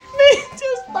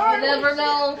never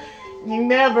know. You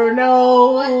never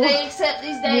know what they accept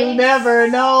these days. You never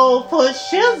know. For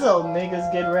shizzle,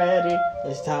 niggas get ready.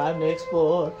 It's time to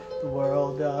explore the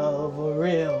world of a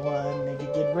real one.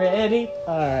 Nigga, get ready.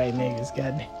 Alright, niggas,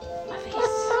 goddamn. My face.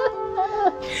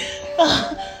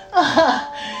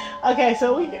 Okay,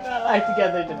 so we get our life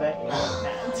together today.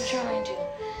 I'm trying to.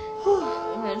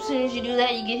 As soon as you do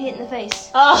that, you get hit in the face.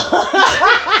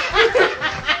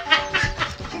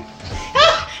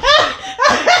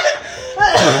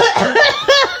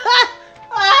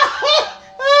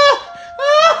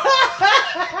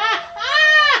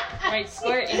 Right,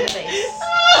 squirt in the face. Oh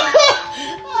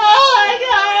my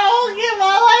God, I won't get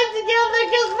my life together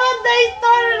because my day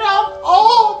started off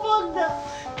all fucked up.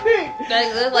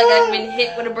 That looks like I've been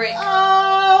hit with a brick.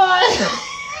 Oh my God.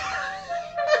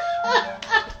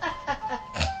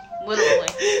 Literally.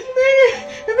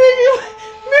 Nigga, we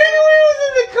was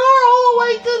in the car all the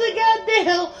way to the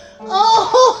goddamn.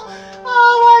 Oh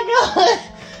my God.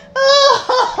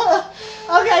 Oh.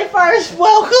 Okay, first,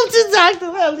 welcome to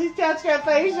Dr. Lovely's Couch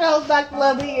Cafe show. Dr.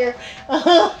 Lovely here.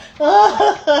 And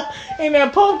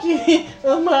that pumpkin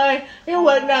of mine and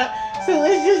whatnot. So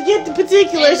let's just get the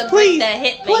particulars, please.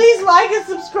 Please like and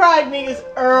subscribe, niggas,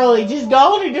 early. Just go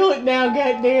on and do it now,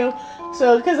 goddamn.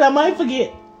 So, because I might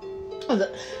forget.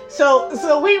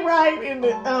 So we ride in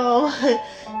the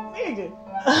nigga.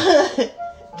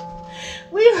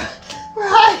 we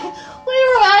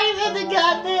ride in the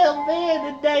goddamn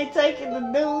van today, taking the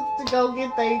dudes to go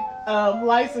get their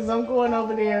license. I'm going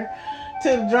over there to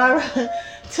the driver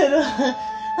to the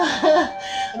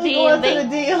going to the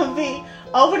DMV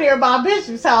over there by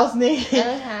Bishop's house,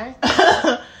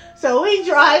 nigga. So we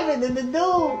driving, and the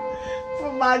dude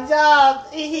from my job,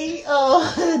 he this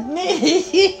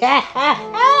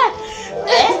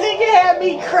nigga had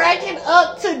me cracking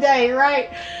up today, right?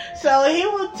 So he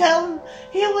was telling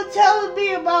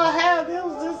me about how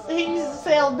he used to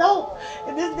sell dope,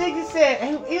 and this nigga said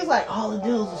he was like, all the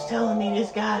dudes was telling me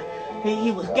this guy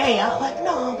he was gay. I was like,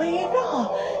 no man, no.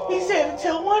 He said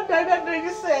until one day that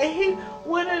nigga said he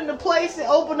went in the place and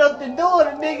opened up the door,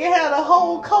 the nigga had a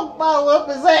whole Coke bottle up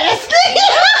his ass.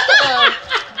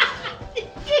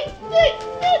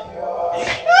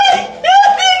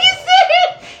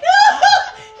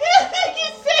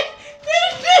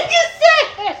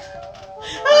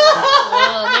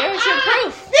 Well, there's your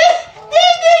proof. This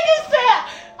nigga said,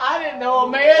 I didn't know a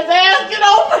man's ass could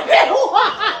open that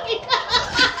wide.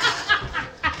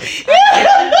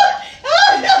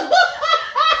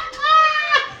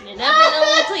 You never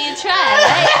know until you try,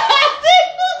 right?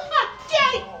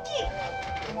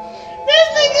 This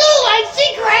nigga like she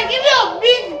cracking up,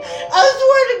 nigga. I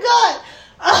swear to God.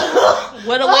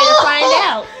 What a way to find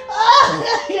out.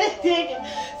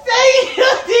 Say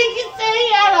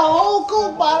he had a whole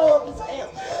cool bottle of his ass.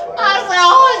 I said,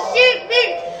 oh shit,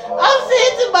 nigga. I'm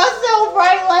saying to myself,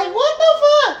 right, like, what the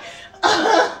fuck?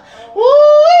 Woo!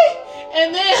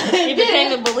 And then He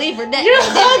became a believer that you're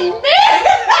day, didn't he?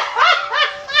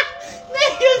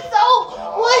 Nigga, so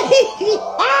what he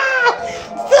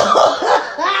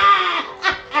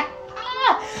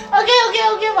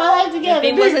Okay, my life together.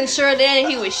 If he wasn't sure then,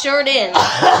 he was sure then.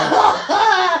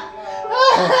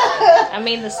 I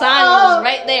mean, the sign was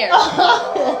right there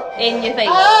in your face.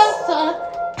 I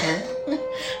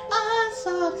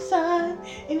saw the sign,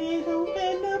 and it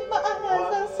opened up my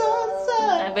eyes. I saw the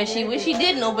sign. I bet she wish he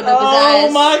didn't open up his eyes.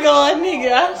 Oh my God,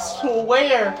 nigga, I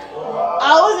swear.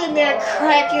 I was in there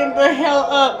cracking the hell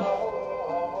up.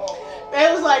 They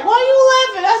was like, why you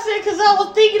laughing? I said, because I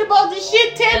was thinking about the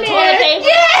shit Tammy had.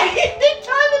 Yeah, the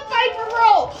toilet paper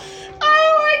roll. I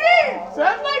was like, yeah. So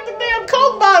that's like the damn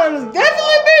Coke bottle was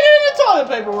definitely bigger than the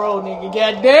toilet paper roll, nigga.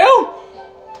 Goddamn.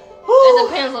 It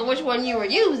depends on which one you were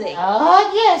using.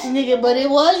 Yes, nigga, but it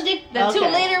was the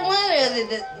 2-liter one or the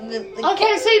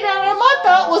Okay, see, now my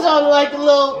thought was on like the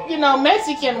little,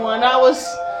 Mexican one. I was...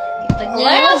 The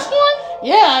glass one?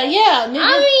 Yeah, nigga.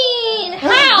 I mean,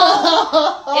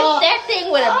 how? If that thing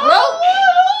would have broke,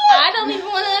 I don't even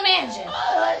want to imagine.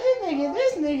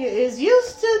 This nigga is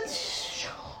used to...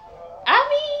 I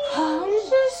mean,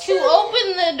 to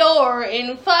open the door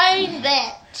and find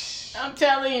that. I'm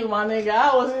telling you, my nigga,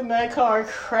 I was in that car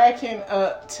cracking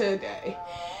up today.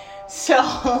 So...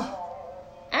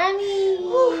 I mean...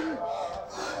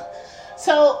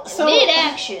 So...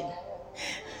 Mid-action.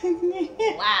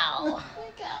 Wow.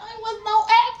 There was no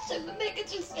action. The nigga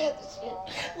just said the shit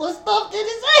was stuffed in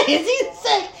his ass. He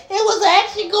said it was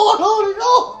action going on at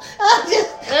all.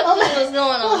 Nothing was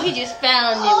going on. He just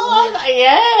found it.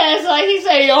 Yeah, it's like he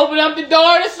said he opened up the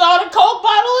door and saw the Coke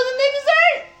bottle in the nigga's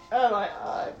ass. I was like,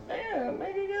 oh, damn,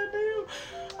 nigga, goddamn.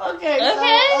 Okay,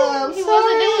 he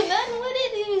wasn't doing nothing with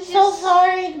it. He was just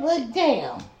said, but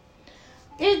damn,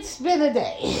 it's been a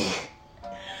day.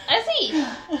 I see.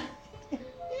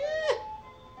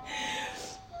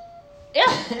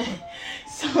 Yeah.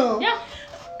 So, yeah.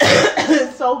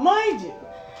 So mind you,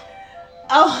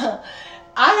 I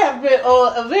have been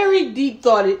on a very deep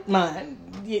thoughted mind.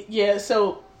 Yeah,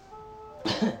 so I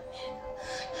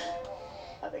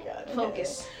think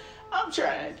focus. I'm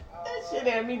trying. That shit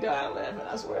had me dying laughing.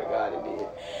 I swear to God it did.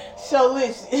 So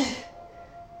listen.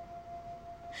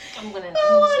 I'm just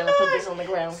gonna put this on the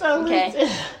ground. So okay.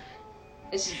 Listen.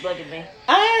 It's just bugging me.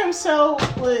 I am so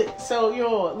look. So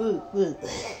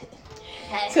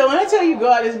when I tell you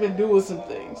God has been doing some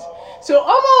things. So I'm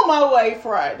on my way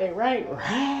Friday, right?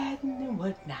 Riding and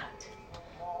whatnot.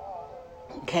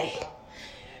 Okay.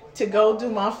 To go do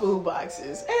my food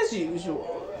boxes as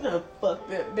usual. The fuck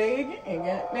that big and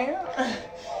goddamn.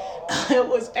 It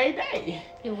was a day.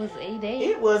 It was a day.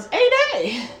 It was a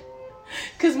day.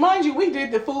 Cause mind you, we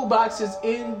did the food boxes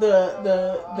in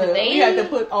the we had to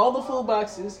put all the food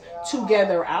boxes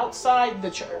together outside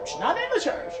the church, not in the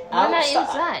church. Why not outside.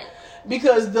 inside?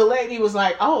 Because the lady was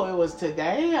like, "Oh, it was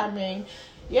today." I mean,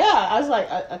 yeah. I was like,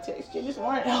 I texted you this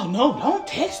morning. Oh no, don't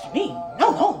text me.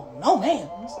 No, man.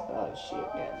 I said, oh shit,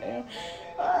 goddamn.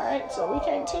 All right, so we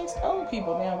can't text old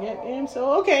people now, goddamn.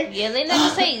 So okay. Yeah, they never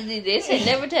say. They said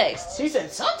never text. She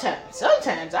said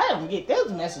sometimes I don't get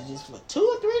those messages for 2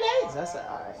 or 3 days. I said,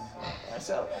 all right.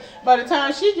 So by the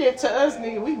time she get to us,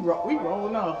 nigga, we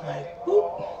rolling off like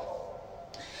whoop.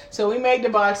 So we made the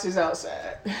boxes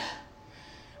outside.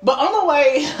 But on my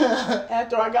way,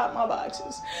 after I got my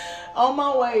boxes, on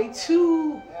my way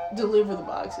to deliver the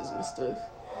boxes and stuff,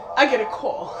 I get a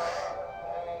call.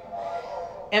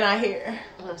 And I hear.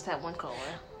 What's that one call?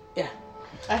 Yeah.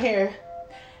 I hear,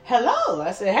 hello.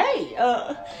 I said, hey,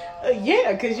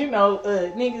 yeah, because,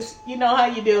 niggas, you know how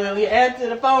you do it. You answer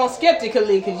the phone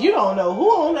skeptically because you don't know who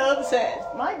on the other side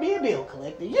might be a bill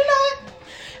collector. You know it.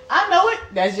 I know it.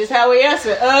 That's just how we answer.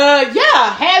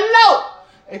 Yeah, hello.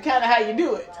 It's kind of how you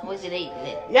do it. Always an 8.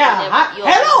 Yeah,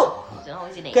 hello.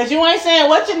 Always an 8. Because you ain't saying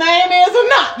what your name is or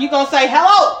not. You going to say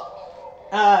hello.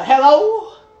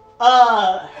 Hello.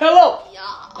 Hello. Yeah.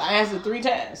 I answered 3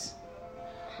 times.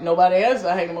 Nobody else.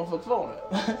 I hang the motherfucking phone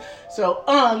up. So,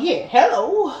 yeah,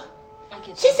 hello.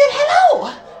 She said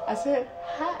hello. I said,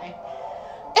 hi.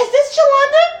 Is this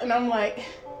Joanna? And I'm like,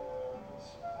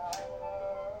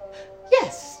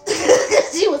 yes.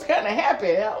 She was kind of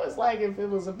happy. I was like, if it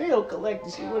was a bill collector,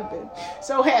 she would have been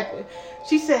so happy.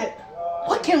 She said,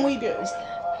 what can we do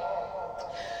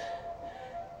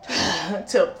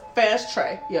to fast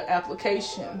track your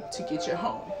application to get your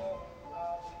home?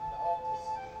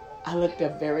 I looked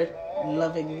up very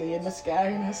lovingly in the sky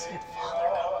and I said, Father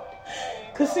God.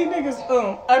 Cause see niggas,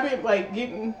 I've been like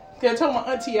cause I told my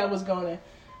auntie I was gonna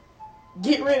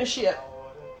get rid of shit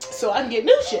so I can get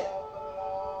new shit.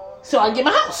 So I can get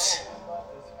my house.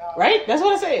 Right? That's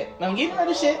what I said. I'm getting rid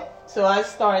of shit. So I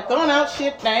started throwing out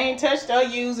shit that I ain't touched or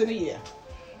used in a year.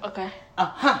 Okay.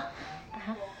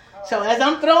 So as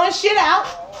I'm throwing shit out,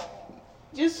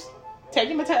 just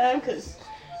taking my time because,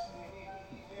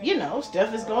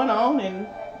 stuff is going on and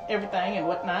everything and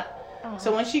whatnot. Uh-huh.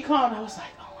 So when she called, I was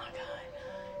like, oh my God.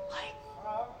 Like,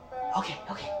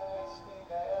 okay.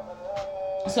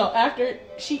 So after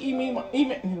she emailed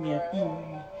me.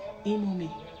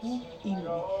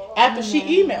 After she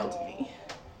emailed me,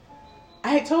 I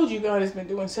had told you God has been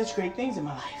doing such great things in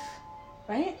my life,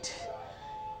 right?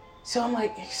 So I'm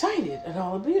like excited at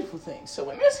all the beautiful things. So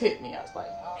when this hit me, I was like,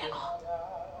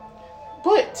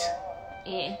 but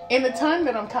in the time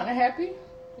that I'm kind of happy,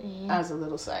 I was a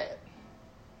little sad.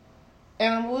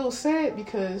 And I'm a little sad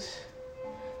because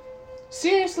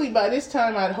seriously, by this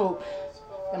time I'd hope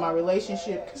that my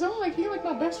relationship, because I'm like, you're like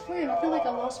my best friend. I feel like I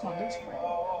lost my best friend.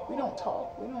 We don't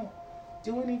talk. We don't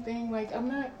do anything. Like, I'm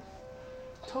not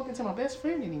talking to my best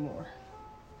friend anymore,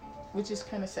 which is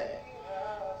kind of sad.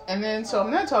 And then, so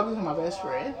I'm not talking to my best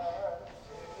friend.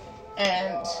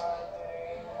 And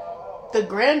the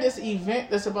grandest event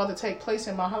that's about to take place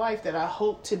in my life that I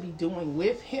hope to be doing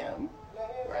with him,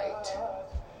 right?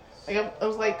 Like, I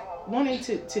was like wanting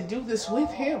to do this with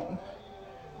him,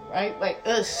 right? Like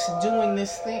us doing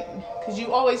this thing. Because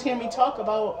you always hear me talk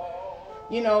about,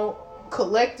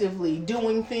 collectively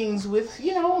doing things with,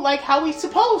 like how we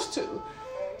supposed to.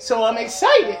 So I'm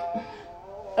excited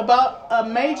about a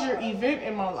major event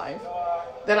in my life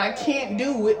that I can't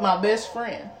do with my best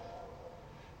friend.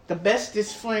 The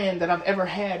bestest friend that I've ever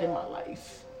had in my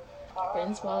life.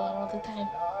 Friends fall out all the time.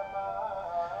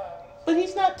 But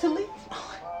he's not to leave.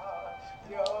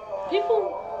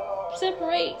 People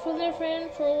separate from their friend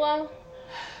for a while.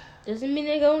 Doesn't mean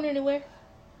they're going anywhere.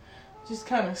 just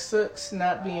kind of sucks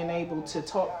not being able to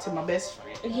talk to my best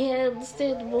friend. Yeah,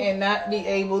 understandable. And not be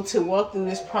able to walk through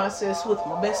this process with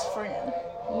my best friend.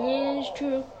 Yeah, it's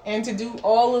true. And to do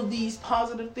all of these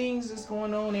positive things that's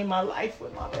going on in my life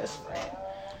with my best friend.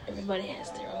 Everybody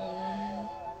has their own.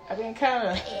 I've been kind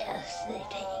of Yes, they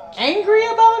take. angry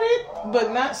about it,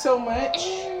 but not so much.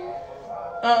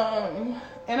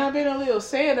 And I've been a little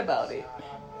sad about it.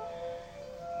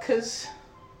 Because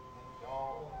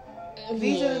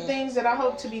these are the things that I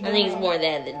hope to be doing. I think it's more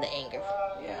that than the anger.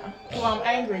 Yeah. Well, I'm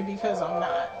angry because I'm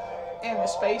not in the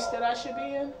space that I should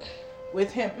be in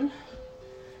with him.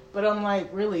 But I'm like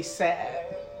really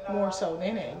sad, more so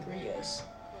than angry, is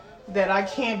that I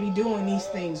can't be doing these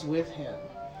things with him.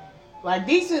 Like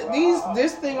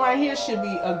this thing right here should be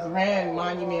a grand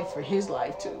monument for his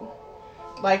life too.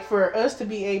 Like for us to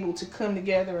be able to come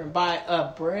together and buy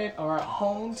a bread or a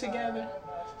home together.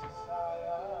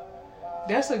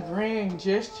 That's a grand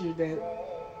gesture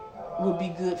that would be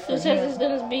good for him. It says it's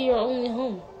gonna be your only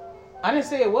home. I didn't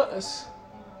say it was.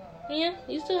 Yeah,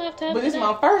 you still have to have. But it's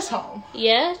my first home.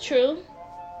 Yeah, true.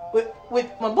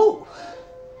 With my boo.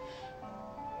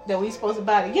 That we supposed to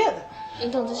buy together.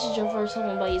 No, this is your first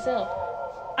home by yourself.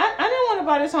 I didn't want to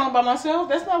buy this home by myself.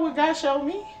 That's not what God showed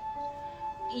me.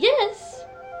 Yes.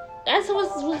 That's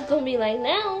what's gonna be like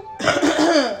now.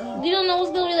 You don't know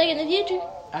what's gonna be like in the future.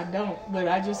 I don't, but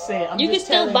I just said you can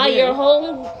still buy your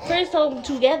first home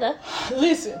together.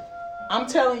 Listen, I'm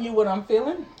telling you what I'm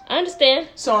feeling. I understand.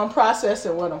 So I'm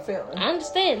processing what I'm feeling. I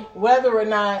understand. Whether or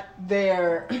not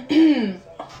they're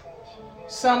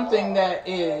something that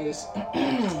is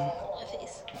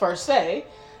per se,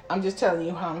 I'm just telling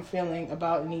you how I'm feeling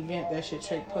about an event that should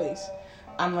take place.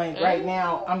 I'm like, right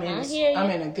now, I'm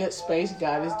in a good space.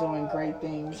 God is doing great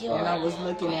things. And I was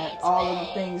looking at all of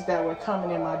the things that were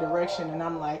coming in my direction. And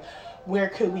I'm like, where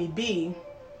could we be,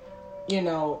 you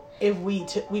know, if we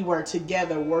were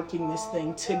together, working this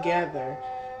thing together,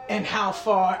 and how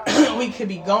far we could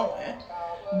be going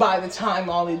by the time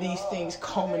all of these things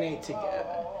culminate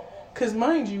together. Because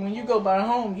mind you, when you go buy a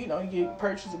home, you know, you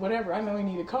purchase whatever. I know you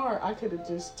need a car. I could have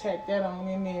just tacked that on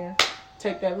in there.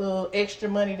 Take that little extra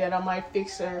money that I might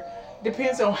fix her.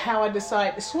 Depends on how I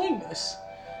decide to swing this.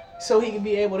 So he can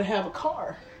be able to have a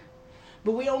car.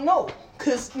 But we don't know.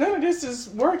 Because none of this is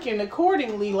working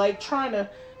accordingly. Like trying to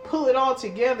pull it all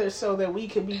together so that we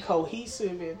can be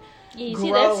cohesive and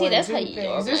grow and that's do how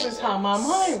things. This is how my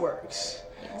mind works.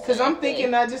 Because I'm thinking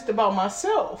not just about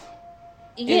myself.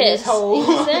 Yes, in this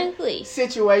whole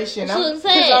situation.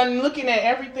 Because I'm looking at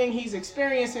everything he's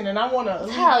experiencing and I want to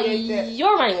alleviate how that.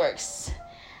 Your mind works.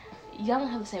 Y'all don't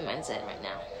have the same mindset right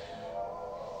now.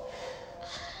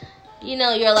 You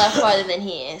know you're a lot farther than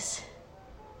he is.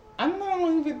 I'm not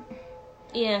even...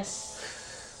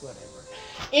 Yes. Whatever.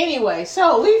 Anyway,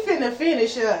 so we finna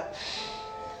finish up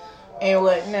and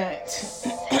whatnot.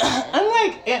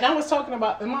 I was talking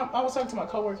to my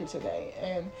coworker today,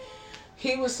 and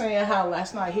he was saying how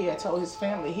last night he had told his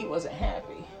family he wasn't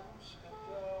happy.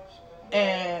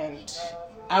 And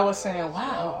I was saying,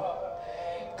 wow.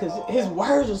 Because his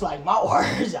words was like my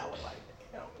words. I was like,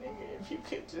 damn, nigga, if you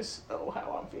could just know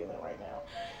how I'm feeling right now.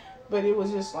 But it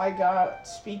was just like God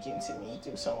speaking to me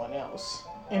through someone else.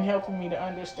 And helping me to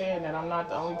understand that I'm not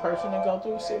the only person to go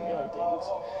through similar things.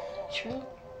 True.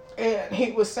 And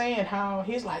he was saying how,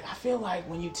 he's like, I feel like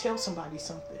when you tell somebody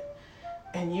something,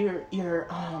 and you're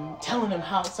telling them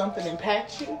how something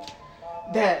impacts you,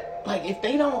 that like if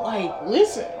they don't like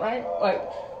listen, right?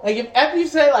 Like if after you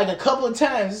say like a couple of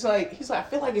times, it's like he's like, I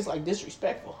feel like it's like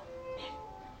disrespectful.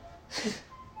 It's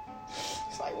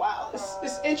like, wow,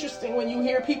 it's interesting when you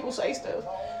hear people say stuff,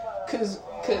 cause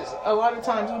a lot of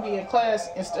times we be in class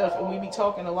and stuff and we be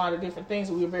talking a lot of different things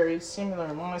and we're very similar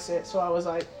in mindset. So I was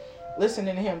like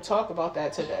listening to him talk about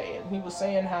that today, and he was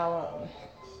saying how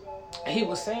he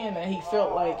was saying that he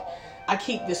felt like I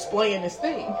keep displaying this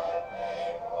thing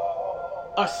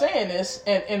or saying this,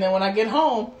 and then when I get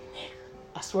home,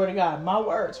 I swear to God, my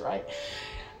words, right?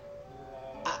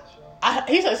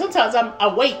 He said sometimes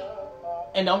I wait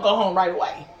and don't go home right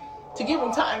away to give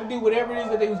them time to do whatever it is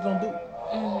that they was gonna do.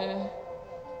 Mm-hmm.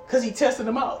 Cause he tested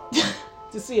them out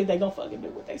to see if they gonna fucking do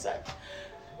what they say.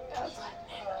 I was like,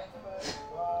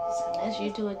 nigga. That's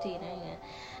you to a T, ain't it?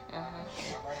 I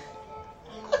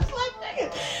was like,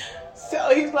 nigga.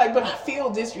 So he's like, but I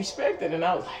feel disrespected, and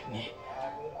I was like, nigga.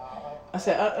 I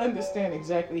said, I understand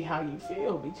exactly how you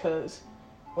feel, because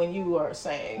when you are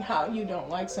saying how you don't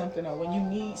like something, or when you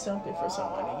need something for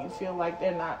someone and you feel like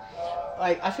they're not,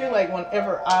 like, I feel like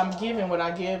whenever I'm giving what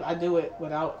I give, I do it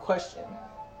without question.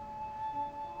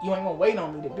 You ain't gonna wait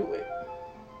on me to do it.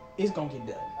 It's gonna get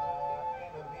done.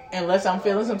 Unless I'm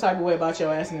feeling some type of way about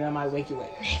your ass, and then I might wake you up.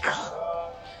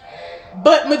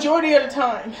 But majority of the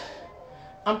time,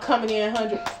 I'm coming in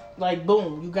 100, like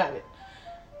boom, you got it.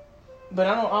 But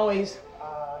I don't always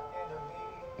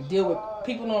deal with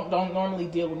people. Don't normally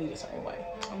deal with me the same way.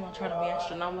 I'm not trying to be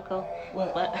astronomical.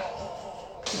 What? But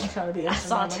I'm trying to be I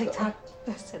saw a astronomical. TikTok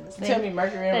that said the same. Tell me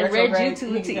Mercury and They read retrograde. you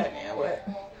to a T. Yeah, what?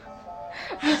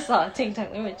 I saw a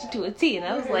TikTok that read you to a T, and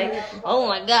I was like, oh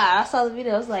my god! I saw the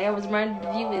video. I was like, I was reminded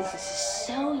of you. This is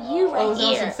so you right Oh, it was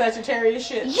on here. some Sagittarius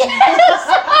shit. Yes.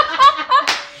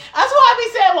 That's why I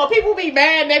be saying, well, people be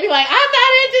mad and they be like, I'm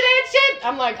not into that shit.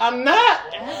 I'm like, I'm not.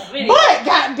 But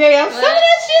goddamn, some of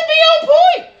that shit be on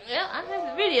point. Yeah, I have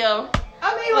the video.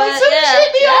 I mean, like, some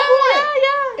shit be on point.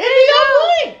 Yeah. It be on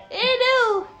point. It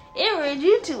do. It read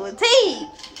you to a T.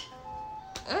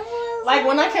 Like,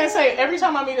 when I can't say, every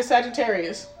time I meet a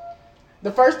Sagittarius,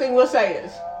 the first thing we'll say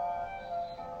is,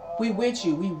 we with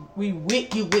you. We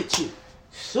with you.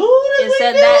 Soon as we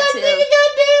said do that too.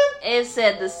 It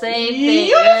said the same thing.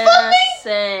 You feel me?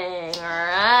 Saying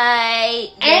right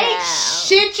now. Ain't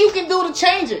shit you can do to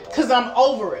change it, cause I'm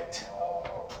over it.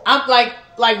 I'm like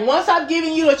once I've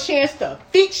given you a chance to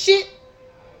fix shit,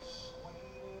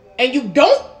 and you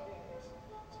don't,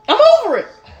 I'm over it.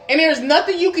 And there's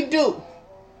nothing you can do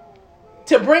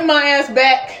to bring my ass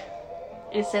back.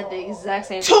 It said the exact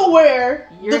same to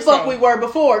where You're the fuck saying. we were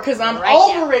before, cause I'm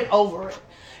Right over it.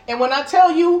 And when I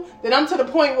tell you that I'm to the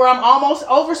point where I'm almost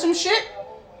over some shit,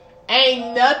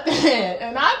 ain't nothing,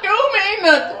 and I do mean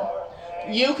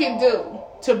nothing, you can do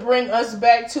to bring us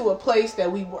back to a place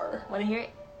that we were. Want to hear it?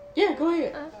 Yeah, go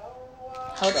ahead.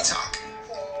 Hold on. Talk.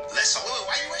 Let's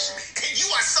why you rushing me? You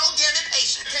are so damn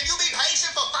impatient. Can you be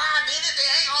patient for 5 minutes? It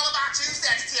ain't all about you,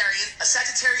 Sagittarius. A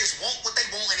Sagittarius want what they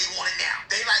want and they want it now.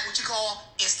 They like what you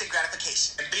call instant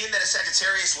gratification. And being that a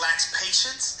Sagittarius lacks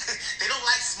patience, they don't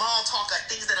like small talk or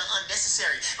things that are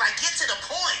unnecessary. Like, get to the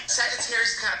point.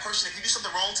 Sagittarius is the kind of person, if you do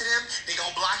something wrong to them, they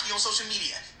gonna block you on social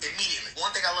media immediately.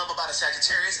 One thing I love about a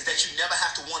Sagittarius is that you never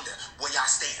have to wonder where y'all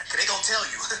stand. Cause they gonna tell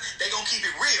you. They gonna keep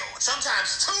it real.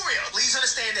 Sometimes too real. Please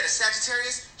understand that a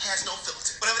Sagittarius has no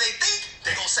filter. Whatever they think,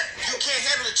 they're gonna say. You can't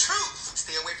handle the truth.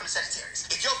 Stay away from the Sagittarius.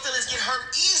 If your feelings get hurt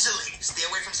easily, stay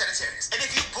away from Sagittarius. And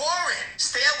if you're boring,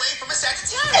 stay away from a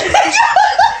Sagittarius.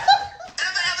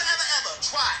 Ever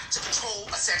try to control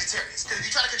a Sagittarius. Because if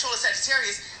you try to control a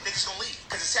Sagittarius, they're just gonna leave.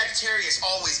 Because a Sagittarius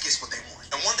always gets what they want.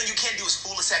 And one thing you can't do is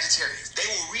fool a Sagittarius. They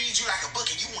will read you like a book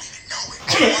and you won't even know it.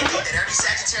 And one thing that every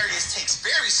Sagittarius takes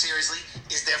very seriously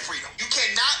is their freedom. You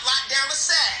cannot lock down a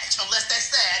Sag unless that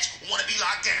Sag want to be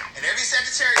locked down. And every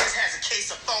Sagittarius has a case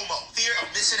of FOMO, fear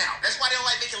of missing out. That's why they don't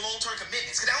like making long-term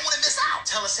commitments, because they don't want to miss out.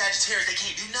 Tell a Sagittarius they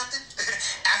can't do nothing.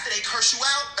 After they curse you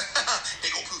out, they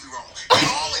gonna prove you wrong. They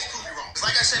always prove you wrong. Because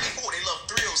like I said before, they love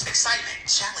thrills, excitement,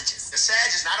 challenges. The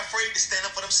Sag is not afraid to stand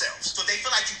up for themselves. So if they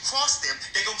feel like you crossed them,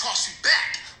 they gonna cross you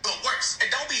back. But worse. And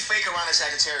don't be fake around a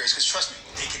Sagittarius, because trust me,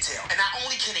 they can tell. And not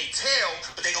only can they tell,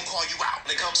 but they gonna call you out.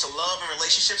 When it comes to love and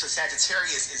relationships, a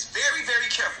Sagittarius is very, very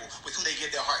careful with who they give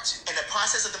their heart to. And the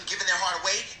process of them giving their heart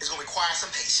away is gonna require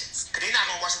some patience. Because they're not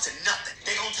gonna rush into nothing.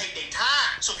 They're gonna take their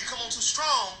time. So if you come on too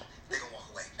strong, they're gonna walk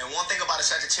away. And one thing about a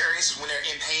Sagittarius is when they're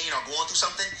in pain or going through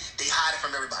something, they hide it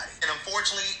from everybody. And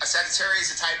unfortunately, a Sagittarius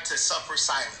is the type to suffer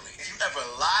silently. If you ever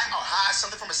lie or hide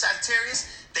something from a Sagittarius,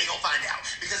 they gonna find out.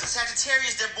 Because a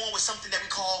Sagittarius, they're born with something that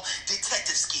we call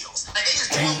detective skills. Like, they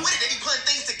just doing with it. They be putting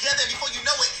things together, and before you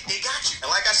know it, they got you. And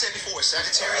like I said before,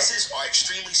 Sagittariuses are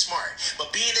extremely smart.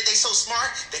 But being that they so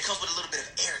smart, that comes with a little bit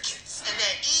of arrogance. And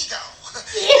that ego.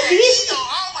 That ego,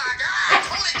 oh my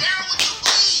God. Tone it down when you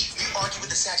leave. You argue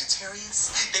with the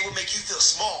Sagittarius, they will make you feel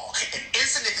small and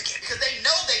insignificant. Because they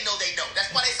know.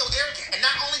 That's why they so arrogant. And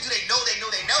not only do they know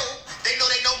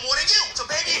more than you. So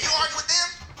baby, if you argue with them,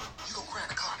 you gonna cry in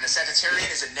the car. And a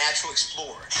Sagittarian is a natural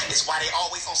explorer. It's why they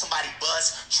always on somebody's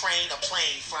bus, train, or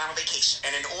plane, flying on vacation.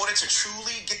 And in order to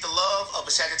truly get the love of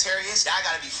a Sagittarius, y'all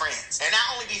gotta be friends. And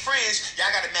not only be friends,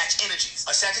 y'all gotta match energies.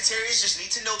 A Sagittarius just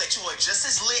need to know that you are just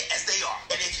as lit as they are.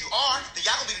 And if you are, then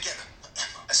y'all gonna be together.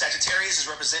 A Sagittarius is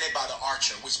represented by the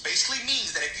archer, which basically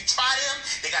means that if you try them,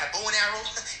 they got a bow and arrow,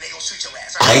 they gonna shoot your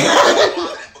ass. All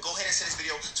right? But go ahead and send this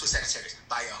video to a Sagittarius.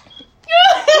 Bye, y'all.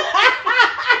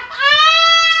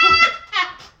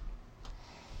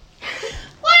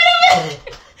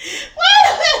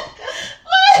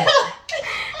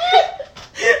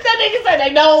 That nigga said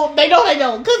they know, because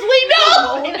we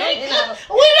know. We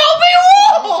don't be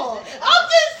wrong. I'm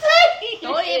just saying.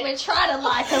 Don't even try to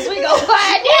lie, because we gonna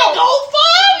find We out. gon'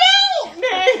 find out,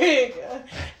 nigga.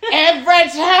 Every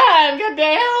time,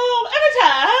 goddamn. Every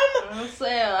time. I'm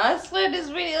saying, I swear this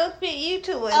video fit you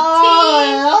to a T.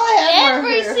 Oh,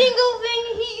 Every single thing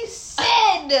he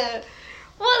Yotham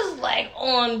was like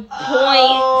on point.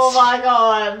 Oh my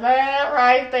God, that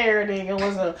right there, nigga,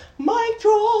 was a mic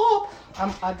drop.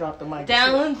 I dropped the mic.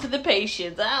 Down to the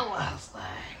patience. I was like,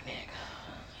 nigga,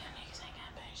 niggas ain't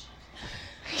got patience.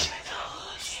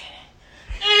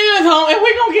 And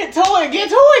we gonna get to it. Get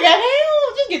to it,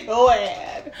 goddamn. Just get to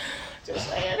it. Just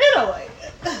saying. Anyway.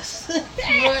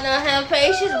 You might not have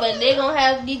patience, but they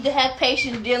gonna need to have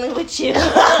patience dealing with you.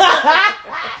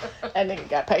 That nigga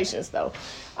got patience though.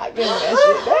 I give him that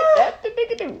shit. That the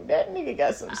nigga do. That nigga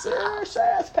got some serious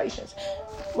ass patience.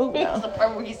 Moving on. The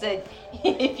part where he said,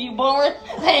 "If you born,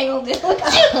 they ain't gonna deal with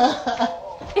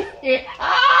you."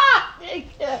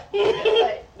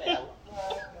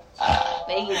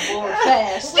 They get bored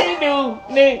fast. We do,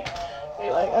 Nick. They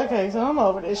like, okay, so I'm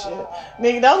over this shit.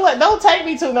 Nigga, don't take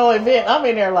me to no event. I'm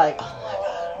in there like, oh my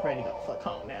God, I'm ready to go fuck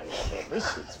home now. This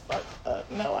shit's fucked up.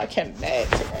 No, I can't bad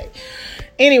today.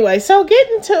 Anyway, so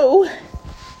getting to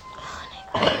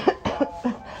I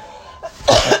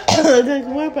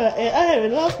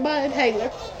haven't lost my inhaler.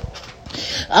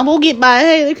 I'm gonna get my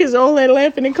inhaler because all that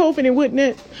laughing and coughing and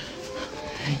whatnot.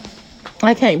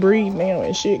 I can't breathe now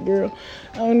and shit, girl.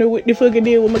 I don't know what the fuck I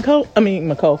did with my cough.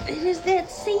 My cough. It is that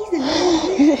season.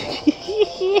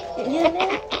 You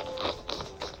know?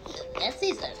 That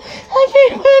season. I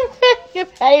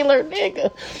can't find my inhaler, nigga.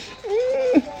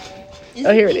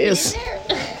 Oh, here it is.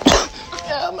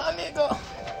 Oh, my nigga.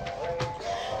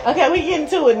 Okay, we getting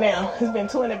to it now. It's been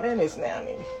 20 minutes now,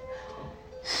 nigga.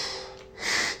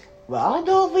 Well, I don't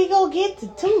know if we gonna get to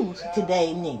 2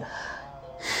 today, nigga.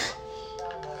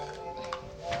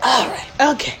 Alright,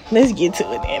 okay. Let's get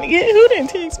to it then. Again, who didn't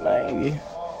text me?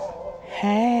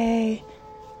 Hey.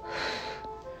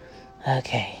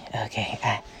 Okay.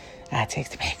 I'll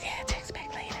text back later.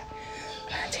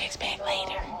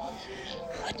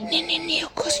 What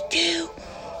niggas do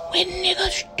when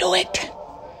niggas do it?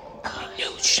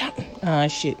 Do something. Oh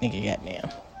shit, nigga,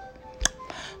 goddamn.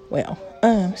 Well,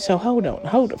 so hold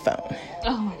the phone.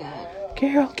 Oh my God.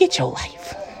 Girl, get your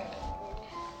life.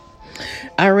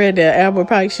 I read that Albert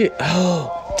Pike shit.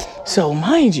 Oh, so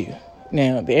mind you,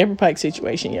 now the Albert Pike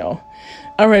situation, y'all.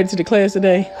 I read it to the class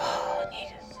today. Oh,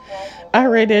 niggas. I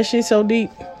read that shit so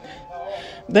deep.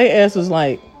 They ass was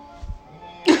like,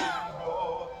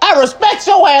 I respect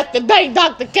your ass today,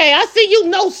 Dr. K. I see you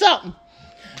know something.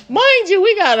 Mind you,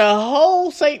 we got a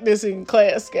whole Satanist in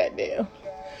class, goddamn.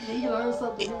 Did you learn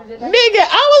something today? Nigga,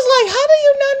 I was like, how do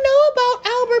you not know about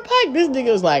Albert Pike? This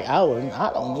nigga was like, I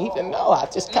don't even know. I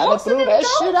just kind of threw that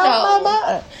shit out my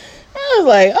mind. I was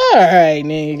like, all right,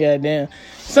 nigga, goddamn.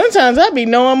 Sometimes I be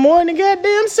knowing more than the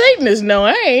goddamn Satanists know.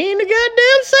 I ain't the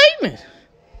goddamn Satanist.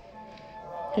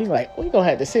 He's like, we gonna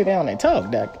have to sit down and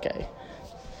talk, Dr. K.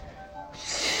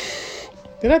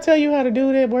 Did I tell you how to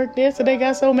do that work there? So they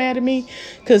got so mad at me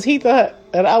because he thought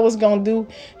that I was gonna do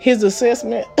his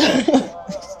assessment.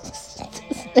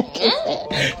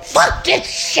 Fuck this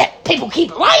shit. People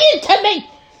keep lying to me.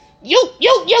 You,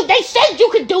 they said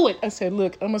you could do it. I said,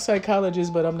 look, I'm a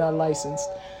psychologist, but I'm not licensed.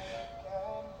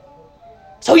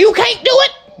 So you can't do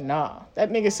it? Nah. That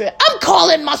nigga said, I'm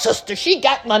calling my sister. She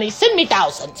got money. Send me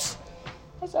thousands.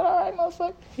 I said, all right,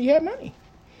 motherfucker. He had money.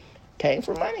 Came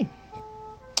for money.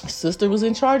 His sister was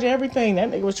in charge of everything. That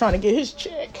nigga was trying to get his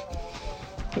check.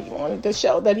 He wanted to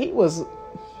show that he was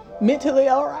mentally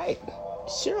all right.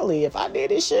 Surely, if I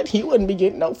did this shit, he wouldn't be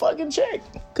getting no fucking check.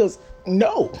 Because,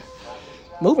 no.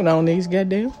 Moving on these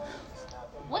goddamn.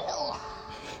 Well.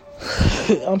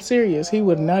 I'm serious. He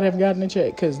would not have gotten a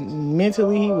check because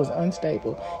mentally he was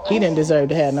unstable. He didn't deserve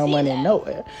to have no money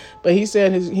nowhere. But he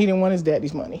said he didn't want his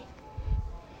daddy's money.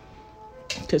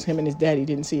 Because him and his daddy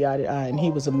didn't see eye to eye. And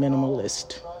he was a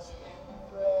minimalist.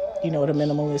 You know what a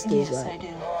minimalist is, right? Yes, I do.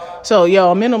 So,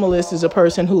 a minimalist is a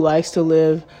person who likes to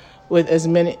live with as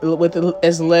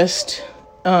less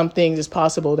things as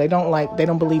possible. They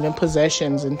don't believe in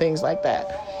possessions and things like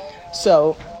that.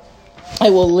 So they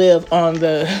will live on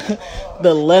the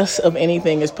less of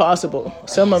anything as possible.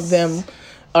 Some of them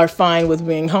are fine with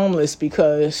being homeless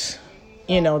because,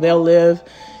 they'll live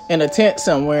in a tent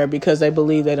somewhere because they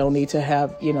believe they don't need to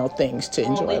have, things to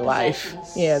enjoy life.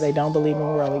 Yeah, they don't believe in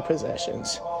worldly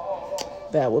possessions.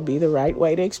 That would be the right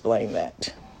way to explain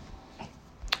that.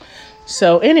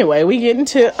 So anyway, we get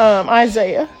into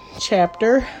Isaiah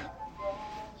chapter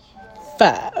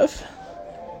 5.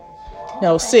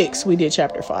 No, 6. We did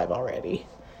chapter 5 already.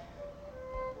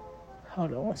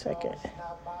 Hold on one second.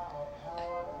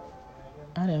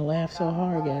 I didn't laugh so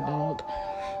hard, god dog.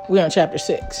 We're on chapter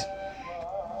 6.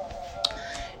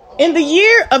 In the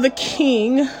year of the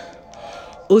King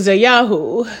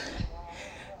Uzziyahu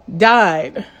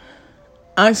died,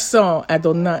 I saw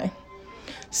Adonai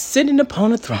sitting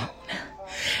upon a throne,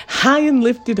 high and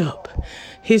lifted up.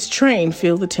 His train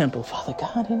filled the temple. Father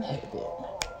God in heaven.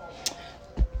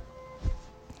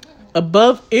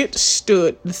 Above it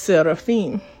stood the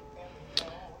Seraphiym.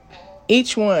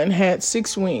 Each one had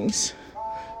 6 wings.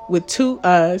 With 2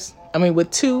 eyes,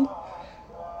 with 2,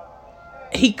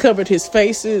 he covered his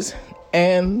faces,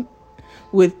 and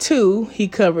with 2, he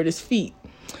covered his feet.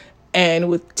 And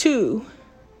with 2,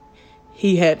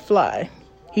 he did fly.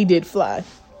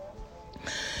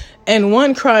 And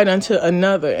one cried unto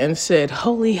another and said,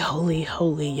 Holy, holy,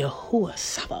 holy, Yahuah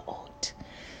Tseva'oth.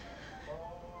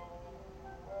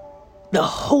 The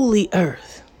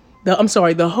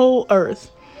whole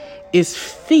earth is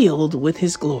filled with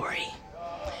his glory.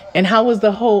 And how was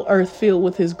the whole earth filled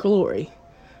with his glory?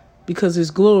 Because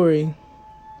his glory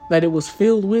that it was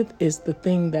filled with is the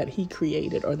thing that he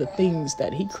created, or the things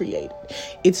that he created.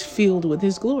 It's filled with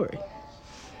his glory.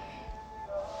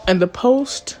 And the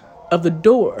post of the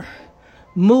door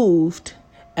moved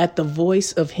at the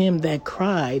voice of him that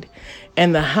cried,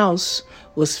 and the house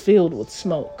was filled with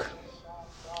smoke.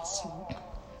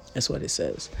 That's what it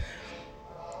says.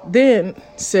 Then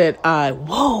said I,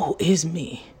 Woe is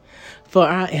me, for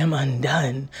I am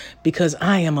undone, because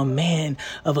I am a man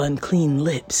of unclean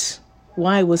lips.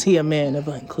 Why was he a man of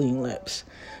unclean lips?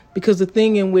 Because the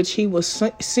thing in which he was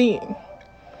seeing,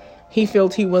 he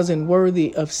felt he wasn't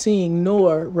worthy of seeing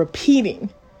nor repeating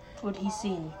what he's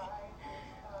seen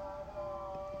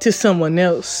to someone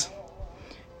else.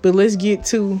 But let's get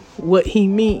to what he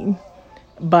mean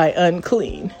by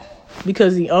unclean.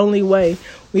 Because the only way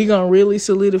we're going to really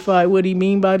solidify what he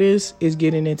mean by this is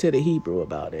getting into the Hebrew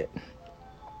about it.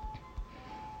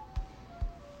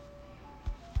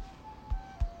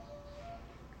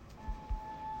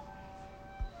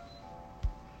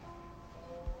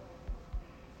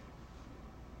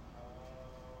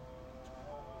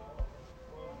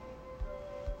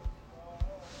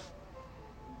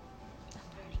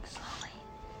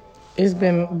 It's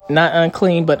been not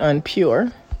unclean, but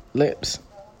impure lips,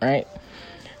 right?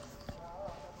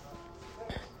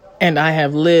 And I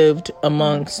have lived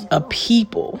amongst a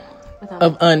people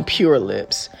of impure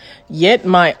lips. Yet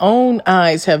my own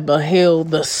eyes have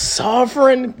beheld the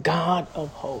sovereign God of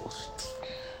hosts.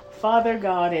 Father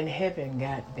God in heaven,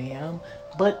 goddamn.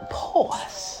 But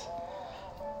pause.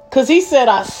 Because he said,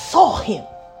 I saw him.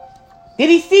 Did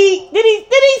he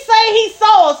say he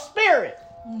saw a spirit?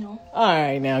 No. All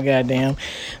right, now, goddamn.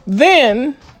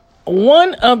 Then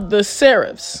one of the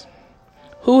seraphs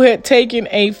who had taken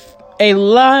a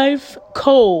live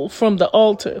coal from the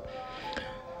altar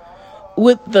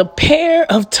with the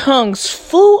pair of tongues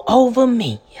flew over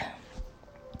me,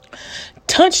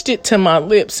 touched it to my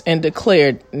lips, and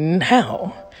declared,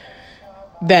 Now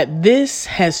that this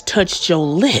has touched your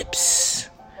lips,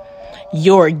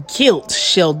 your guilt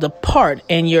shall depart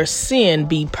and your sin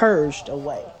be purged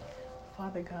away.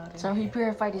 Father God. So he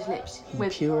purified his lips. He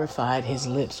purified his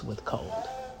lips with cold.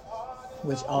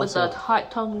 Which also... With the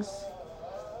hot tongues.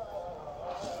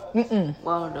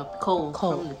 Well, the cold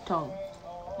from the tongue.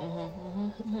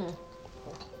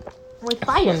 With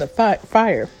fire. From the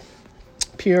fire.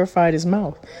 Purified his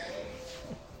mouth.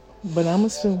 But I'm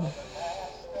assuming,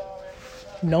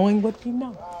 knowing what we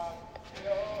know,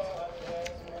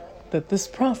 that this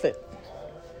prophet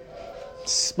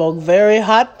spoke very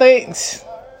hot things.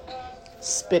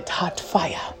 Spit hot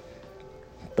fire.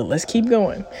 But let's keep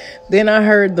going. Then I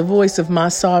heard the voice of my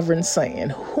sovereign saying,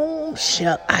 Whom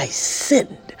shall I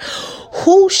send?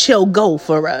 Who shall go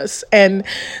for us? And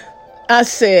I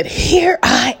said, Here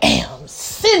I am.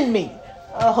 Send me.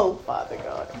 Oh, Father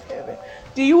God in heaven.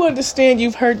 Do you understand?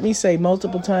 You've heard me say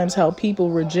multiple times how people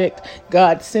reject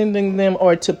God sending them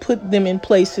or to put them in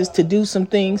places to do some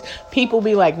things. People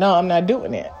be like, no, I'm not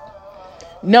doing that.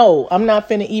 No, I'm not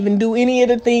finna even do any of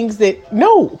the things that,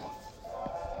 no.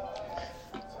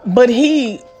 But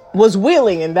he was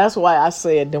willing, and that's why I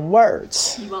said them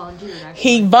words. He volunteered. Actually.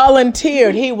 He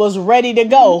volunteered. He was ready to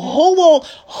go. Who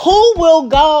will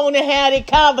go on and have a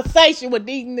conversation with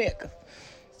these niggas?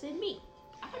 Send me.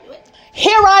 I can do it.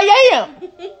 Here I am.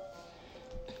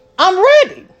 I'm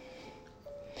ready.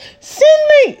 Send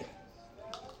me.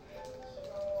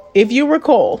 If you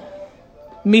recall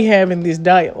me having this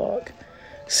dialogue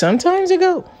some times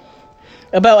ago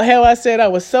about how I said I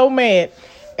was so mad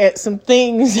at some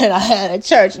things that I had at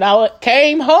church, and I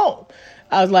came home.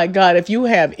 I was like, God, if you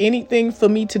have anything for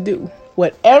me to do,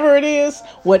 whatever it is,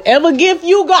 whatever gift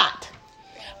you got,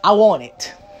 I want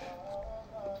it.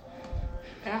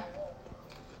 Yeah.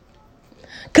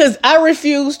 Because I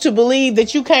refuse to believe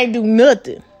that you can't do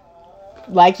nothing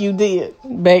like you did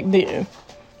back then.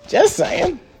 Just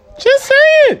saying. Just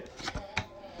saying.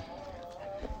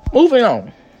 Moving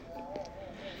on.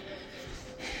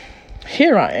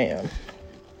 Here I am.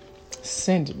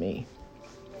 Send me.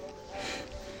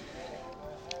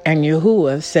 And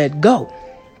Yahuah said, go.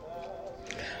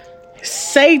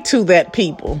 Say to that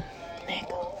people,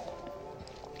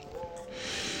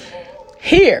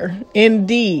 hear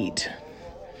indeed,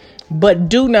 but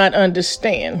do not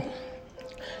understand.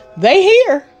 They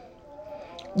hear.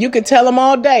 You could tell them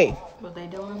all day. But they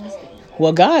don't understand.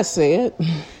 Well, God said,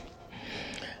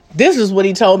 this is what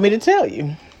he told me to tell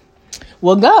you.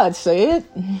 Well, God said,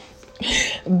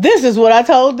 this is what I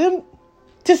told them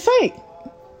to say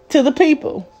to the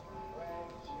people.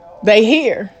 They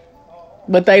hear,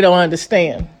 but they don't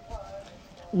understand.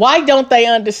 Why don't they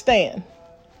understand?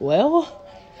 Well,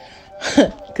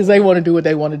 because they want to do what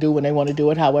they want to do when they want to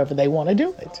do it, however they want to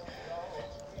do it.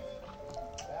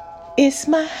 It's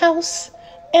my house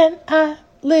and I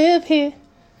live here.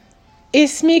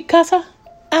 It's mi casa,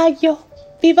 yo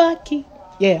vivo aquí.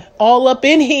 Yeah, all up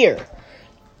in here.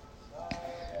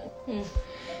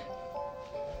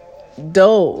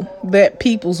 Dull that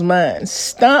people's minds.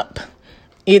 Stop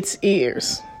its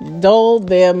ears. Dull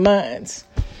their minds.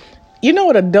 You know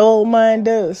what a dull mind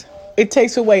does? It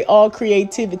takes away all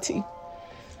creativity.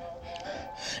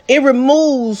 It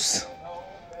removes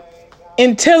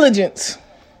intelligence.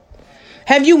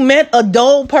 Have you met a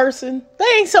dull person? They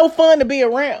ain't so fun to be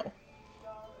around.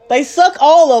 They suck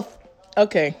all of...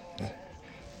 Okay.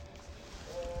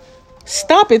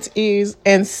 Stop its ears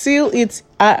and seal its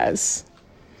eyes.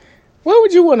 Why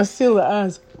would you want to seal the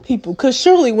eyes of people? Because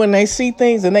surely when they see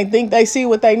things and they think they see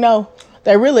what they know,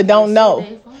 they really don't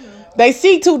know. They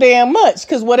see too damn much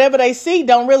because whatever they see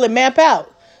don't really map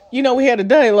out. You know, we had a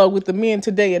dialogue with the men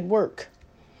today at work.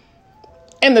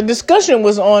 And the discussion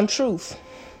was on truth.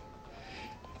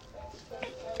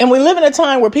 And we live in a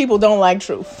time where people don't like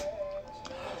truth.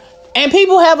 And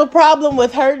people have a problem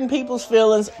with hurting people's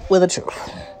feelings with the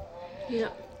truth. Yeah.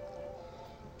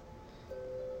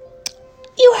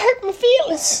 You hurt my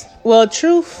feelings. Well,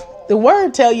 truth, the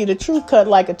word tell you the truth cut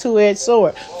like a two-edged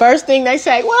sword. First thing they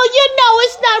say, well, you know,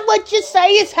 it's not what you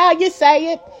say, it's how you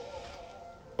say it.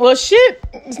 Well, shit,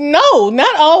 no,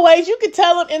 not always. You can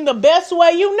tell it in the best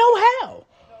way you know how.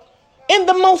 In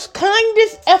the most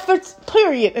kindest efforts,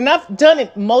 period. And I've done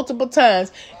it multiple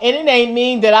times. And it ain't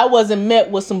mean that I wasn't met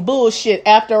with some bullshit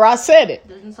after I said it.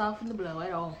 Doesn't soften the blow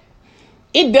at all.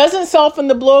 It doesn't soften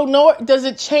the blow, nor does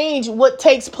it change what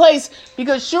takes place.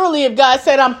 Because surely if God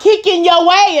said, I'm kicking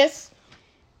your ass,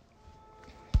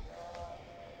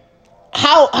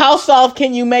 how soft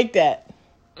can you make that?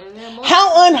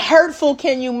 How unhurtful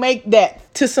can you make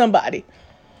that to somebody?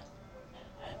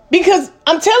 Because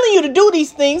I'm telling you to do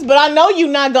these things, but I know you're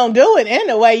not going to do it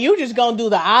anyway. You just going to do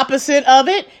the opposite of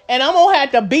it. And I'm going to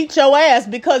have to beat your ass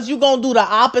because you're going to do the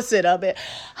opposite of it.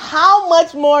 How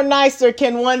much more nicer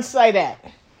can one say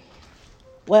that?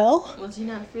 Well. Was he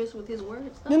not fierce with his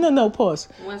words? No, pause.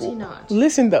 Was he not?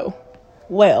 Listen, though.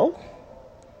 Well,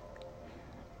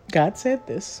 God said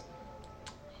this.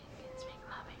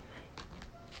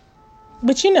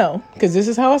 But you know, because this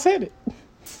is how I said it.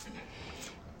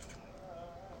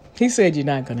 He said you're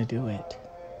not going to do it.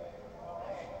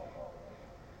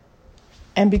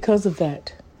 And because of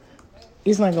that,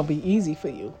 it's not going to be easy for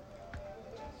you.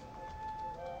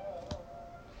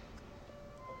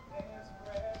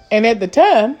 And at the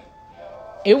time,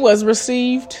 it was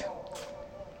received,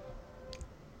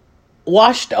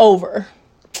 washed over.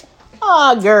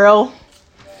 Aw, girl.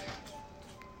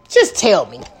 Just tell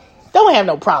me. Don't have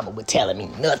no problem with telling me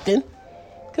nothing.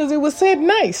 Because it was said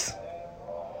nice.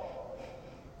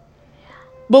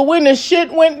 But when the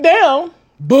shit went down,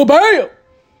 ba-bam!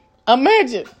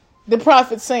 Imagine the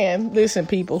prophet saying, listen,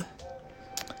 people,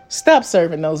 stop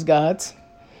serving those gods.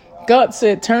 God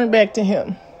said, turn back to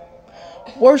him.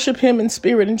 Worship him in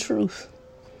spirit and truth.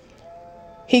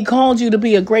 He called you to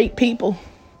be a great people.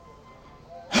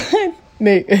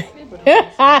 Nigga.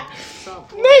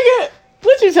 Nigga,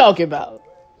 what you talking about?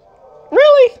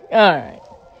 Really? All right.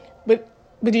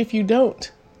 But if you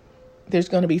don't, there's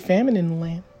going to be famine in the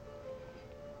land.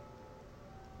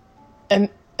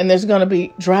 And there's going to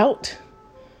be drought.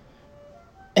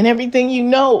 And everything you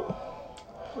know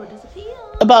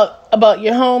about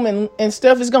your home and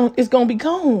stuff is going to be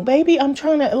gone, baby. I'm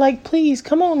trying to, please,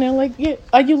 come on now. Yeah,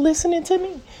 are you listening to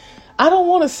me? I don't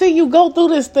want to see you go through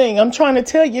this thing. I'm trying to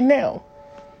tell you now.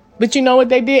 But you know what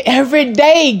they did? Every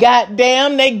day,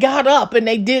 goddamn, they got up and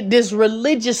they did this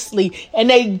religiously. And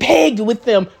they begged with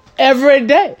them every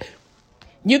day.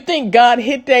 You think God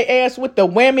hit their ass with the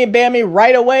whammy bammy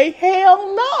right away?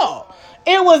 Hell no.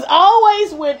 It was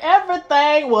always when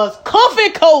everything was comfy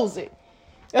cozy.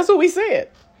 That's what we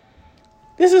said.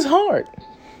 This is hard.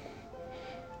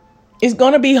 It's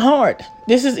going to be hard.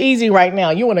 This is easy right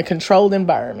now. You're in a controlled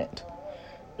environment.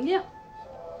 Yeah.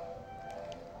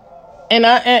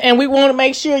 And we want to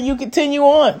make sure you continue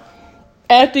on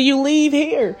after you leave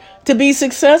here to be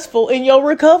successful in your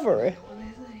recovery.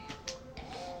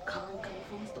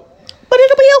 But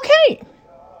it'll be okay.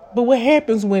 But what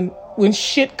happens when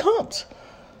shit comes?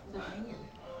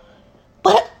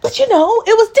 But you know,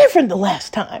 it was different the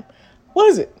last time.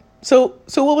 Was it? So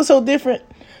what was so different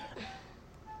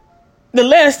the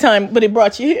last time, but it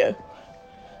brought you here?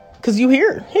 Because you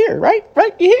here, right?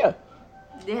 Right? You here.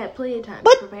 They had plenty of time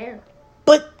to prepare.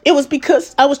 But it was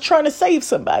because I was trying to save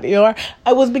somebody, or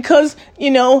I was because,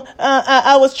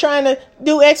 I was trying to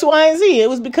do X, Y, and Z. It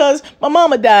was because my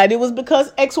mama died. It was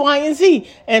because X, Y, and Z.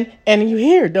 And you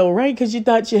here, though, right? Because you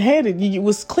thought you had it. You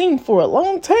was clean for a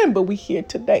long time, but we here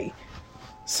today.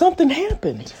 Something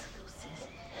happened.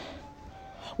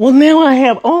 Well, now I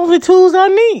have all the tools I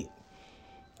need.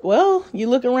 Well, you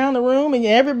look around the room and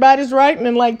everybody's writing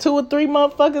and like 2 or 3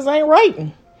 motherfuckers ain't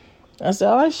writing. I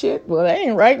said, oh, shit. Well, they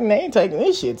ain't writing. They ain't taking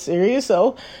this shit serious.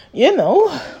 So, you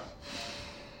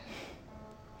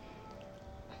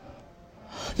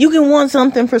can want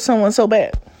something for someone so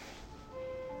bad.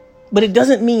 But it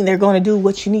doesn't mean they're going to do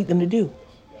what you need them to do.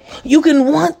 You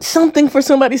can want something for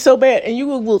somebody so bad, and you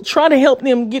will try to help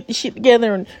them get the shit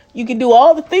together, and you can do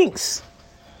all the things.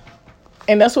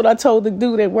 And that's what I told the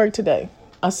dude at work today.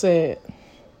 I said,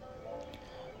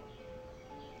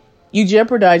 you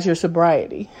jeopardize your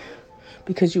sobriety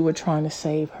because you were trying to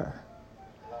save her.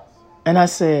 And I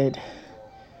said,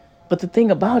 but the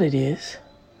thing about it is,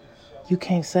 you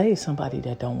can't save somebody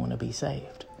that don't want to be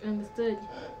saved. Understood.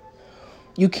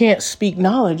 You can't speak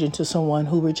knowledge into someone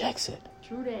who rejects it.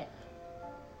 True that.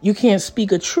 You can't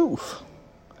speak a truth.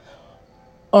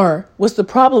 Or what's the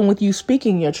problem with you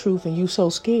speaking your truth and you so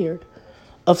scared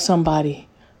of somebody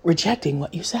rejecting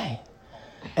what you say?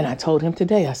 And I told him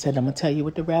today, I said, I'm going to tell you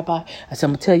what I'm going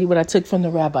to tell you what I took from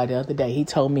the rabbi the other day. He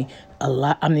told me a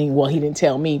lot. I mean, well, he didn't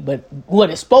tell me, but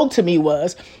what it spoke to me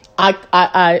was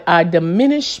I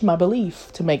diminish my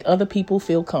belief to make other people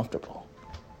feel comfortable.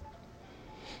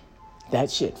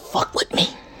 That shit fuck with me.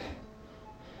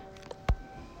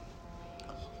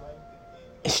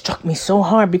 It struck me so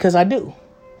hard because I do.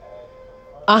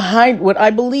 I hide what I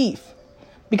believe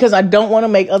because I don't want to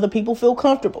make other people feel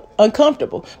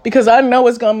uncomfortable, because I know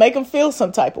it's going to make them feel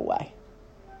some type of way.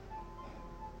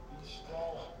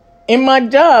 In my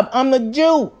job, I'm the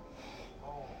Jew,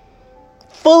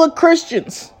 full of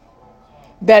Christians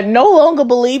that no longer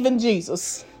believe in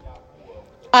Jesus.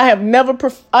 I've never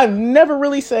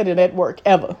really said it at work,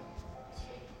 ever.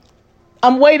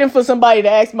 I'm waiting for somebody to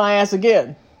ask my ass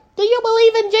again. Do you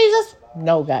believe in Jesus?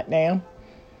 No, goddamn.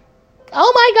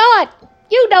 Oh my God,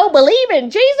 you don't believe in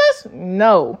Jesus?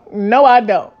 No, I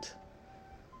don't.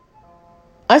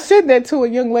 I said that to a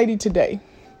young lady today.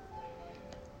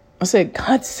 I said,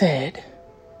 God said,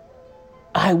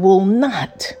 I will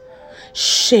not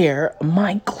share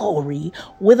my glory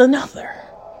with another.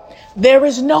 There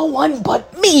is no one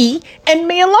but me and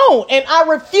me alone. And I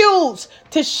refuse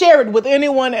to share it with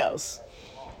anyone else.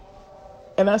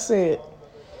 And I said,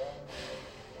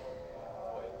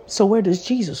 so where does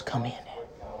Jesus come in?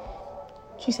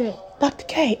 She said, Dr.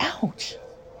 K, ouch.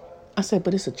 I said,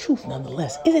 but it's a truth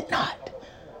nonetheless, is it not?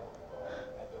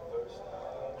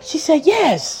 She said,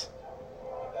 yes.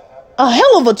 A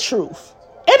hell of a truth.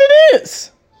 And it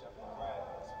is.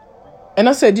 And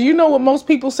I said, do you know what most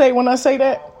people say when I say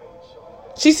that?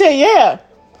 She said, yeah.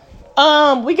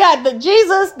 We got the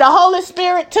Jesus, the Holy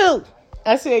Spirit too.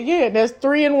 I said, yeah, there's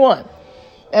 3 in 1.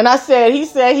 And I said, he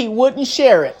said he wouldn't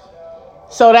share it.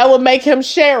 So that would make him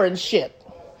sharing shit.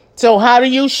 So how do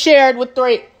you share it with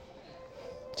 3?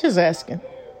 Just asking.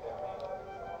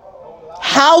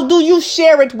 How do you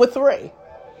share it with 3?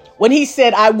 When he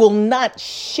said, I will not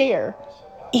share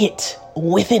it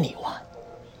with anyone.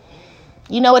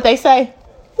 You know what they say?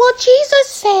 Well, Jesus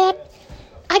said,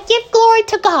 I give glory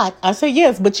to God. I said,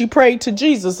 yes, but you prayed to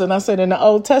Jesus. And I said, in the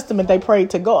Old Testament, they prayed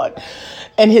to God.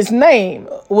 And his name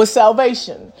was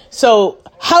salvation. So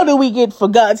how do we get for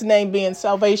God's name being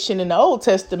salvation in the Old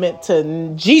Testament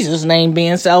to Jesus' name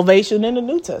being salvation in the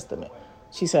New Testament?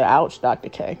 She said, ouch, Dr.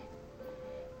 K.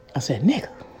 I said, nigga.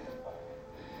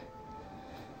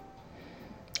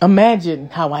 Imagine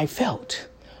how I felt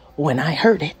when I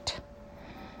heard it.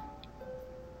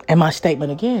 And my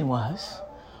statement again was,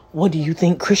 what do you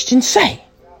think Christians say?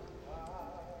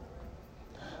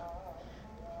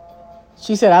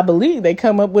 She said, I believe they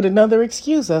come up with another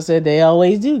excuse. I said, they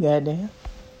always do, goddamn.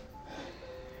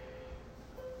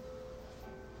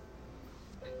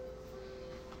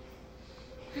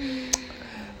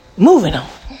 Moving on.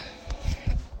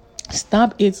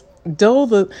 dull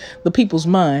the people's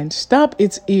mind, stop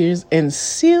its ears, and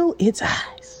seal its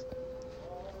eyes.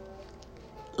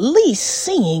 Least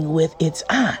seeing with its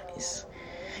eyes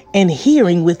and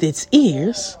hearing with its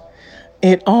ears,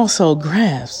 it also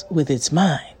grasps with its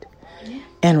mind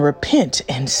and repent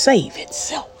and save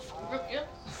itself.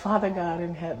 Father God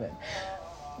in heaven.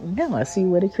 Now I see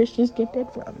where the Christians get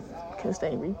that from, because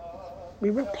they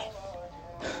rewrote that.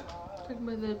 Talking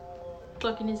about the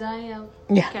plucking his eye out.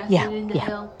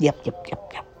 Hell. Yep.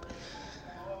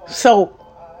 So,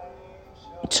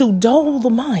 to dull the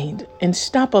mind and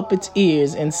stop up its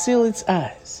ears and seal its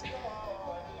eyes.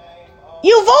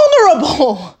 You're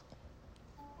vulnerable.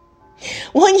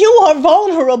 When you are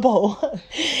vulnerable,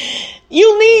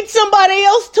 you need somebody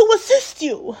else to assist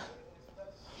you.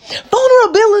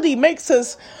 Vulnerability makes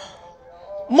us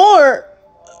more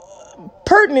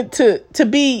pertinent to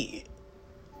be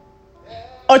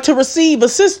or to receive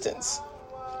assistance.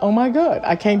 Oh my God,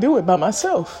 I can't do it by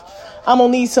myself. I'm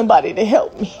gonna need somebody to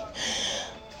help me.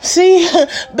 See,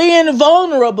 being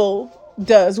vulnerable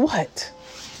does what?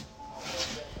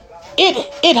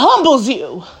 It humbles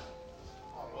you.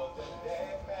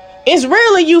 It's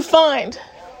rarely you find.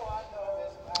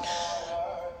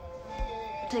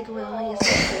 Take away all your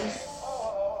secrets.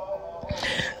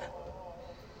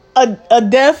 A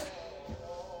deaf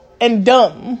and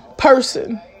dumb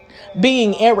person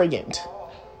being arrogant.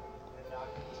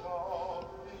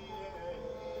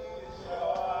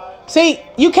 See,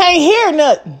 you can't hear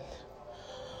nothing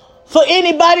for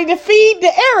anybody to feed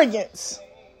the arrogance.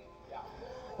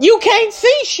 You can't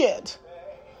see shit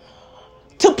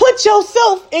to put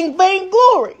yourself in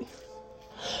vainglory.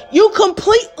 You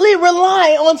completely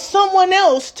rely on someone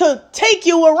else to take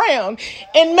you around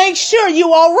and make sure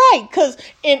you're all right. Because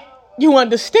you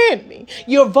understand me.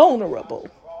 You're vulnerable.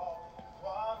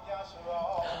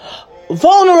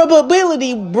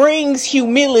 Vulnerability brings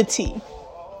humility.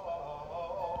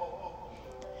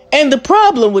 And the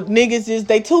problem with niggas is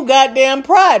they too goddamn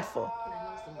prideful.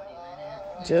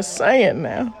 Just saying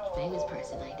now. Famous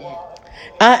person like that.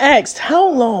 I asked, how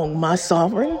long, my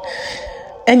sovereign?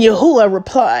 And Yahuah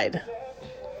replied,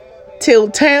 till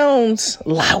towns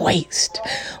lie waste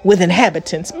with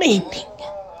inhabitants, meaning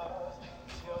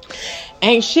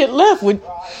ain't shit left with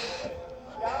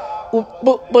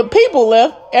but people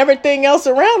left. Everything else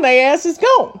around their ass is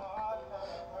gone.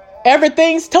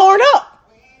 Everything's torn up.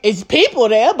 It's people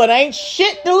there, but ain't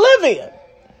shit to live in.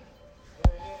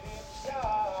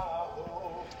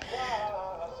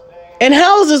 And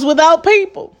houses without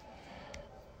people.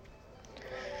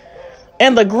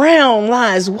 And the ground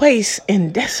lies waste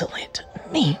and desolate.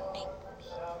 Meaning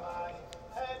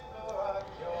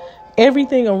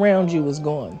everything around you is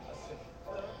gone.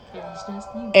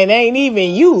 And ain't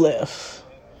even you left.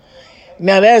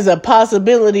 Now there's a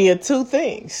possibility of two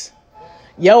things.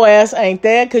 Your ass ain't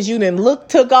there because you done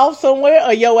took off somewhere,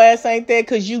 or your ass ain't there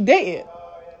because you dead.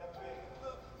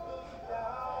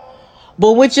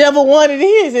 But whichever one it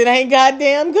is, it ain't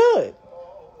goddamn good.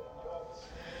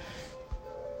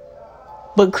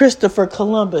 But Christopher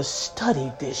Columbus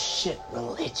studied this shit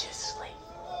religiously.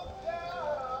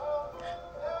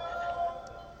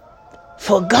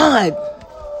 For God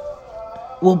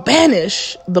will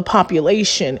banish the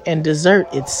population and desert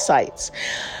its sites.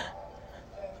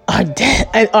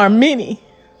 Are many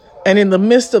and in the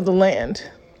midst of the land.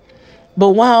 But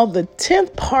while the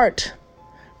 10th part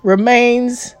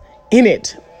remains in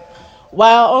it,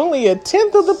 while only a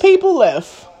 10th of the people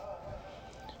left,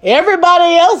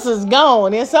 everybody else is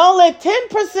gone. It's only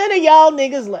 10% of y'all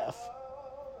niggas left.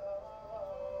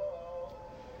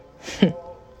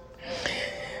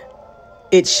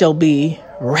 It shall be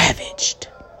ravaged.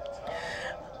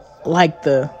 Like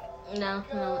the... No,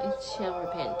 it shall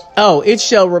repent. Oh, it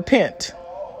shall repent.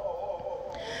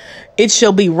 It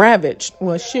shall be ravaged.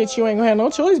 Well, shit, you ain't gonna have no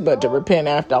choice but to repent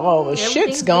after all the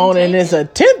shit's gone and there's a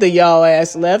 10th of y'all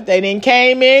ass left. They done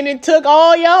came in and took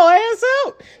all y'all ass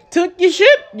out. Took your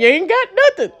shit. You ain't got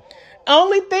nothing.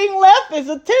 Only thing left is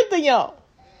a 10th of y'all.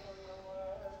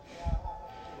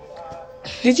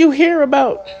 Did you hear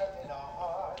about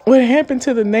what happened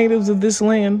to the natives of this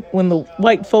land when the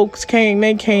white folks came?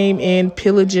 They came in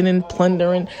pillaging and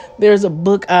plundering. There's a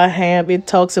book I have. It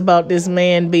talks about this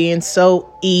man being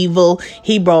so evil.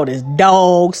 He brought his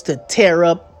dogs to tear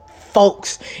up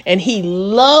folks, and he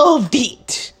loved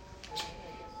it.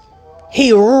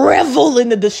 He reveled in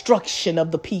the destruction of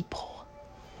the people.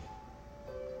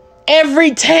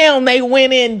 Every town they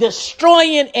went in,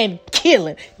 destroying and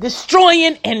killing.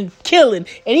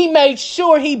 And he made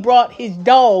sure he brought his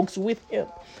dogs with him.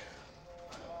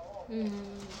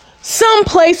 Some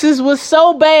places was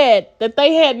so bad that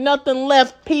they had nothing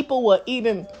left. People were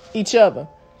eating each other.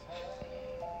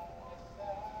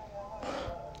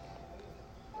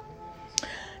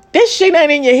 This shit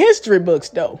ain't in your history books,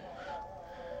 though.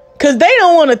 Because they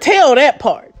don't want to tell that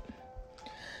part.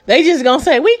 They just going to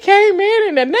say, we came in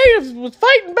and the natives was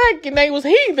fighting back and they was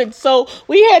heathen. So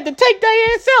we had to take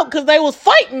their ass out because they was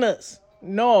fighting us.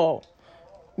 No.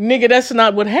 Nigga, that's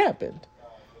not what happened.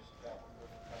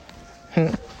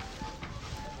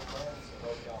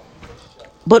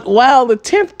 But while the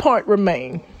 10th part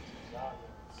remain,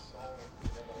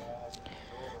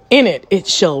 in it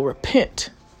shall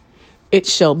repent. It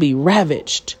shall be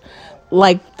ravaged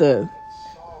like the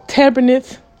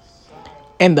terebinth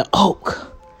and the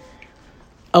oak,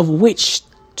 of which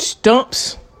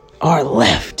stumps are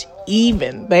left,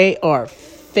 even they are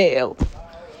failed.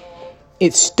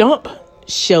 Its stump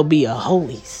shall be a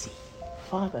holy seed.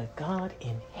 Father God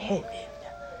in heaven.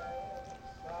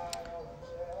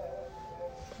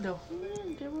 No.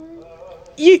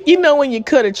 You know when you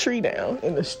cut a tree down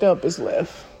and the stump is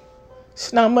left.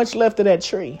 It's not much left of that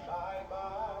tree.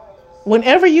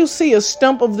 Whenever you see a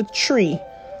stump of the tree,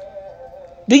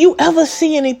 do you ever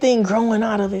see anything growing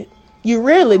out of it? You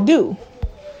rarely do.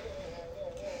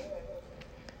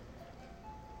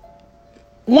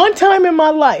 One time in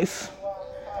my life,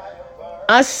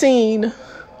 I seen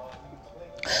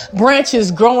branches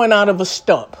growing out of a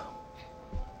stump.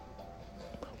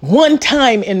 One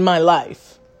time in my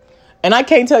life. And I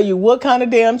can't tell you what kind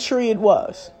of damn tree it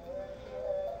was.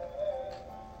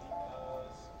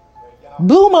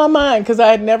 Blew my mind because I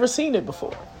had never seen it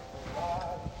before.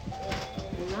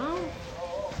 No.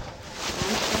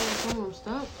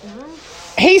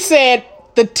 He said,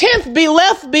 the 10th be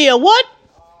left be a what?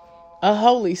 A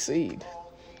holy seed.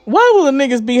 Why will the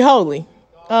niggas be holy?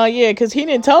 Yeah, because he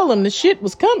didn't tell them the shit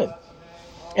was coming.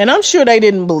 And I'm sure they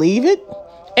didn't believe it.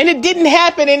 And it didn't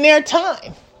happen in their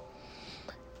time.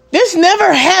 This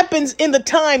never happens in the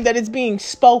time that it's being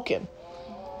spoken.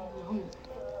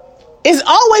 It's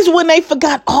always when they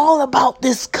forgot all about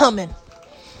this coming.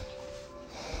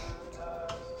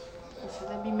 So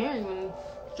they'd be married when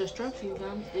destruction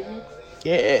comes, didn't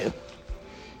Yeah. it?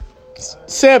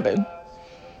 7.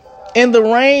 In the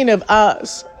reign of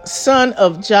Az, son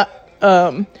of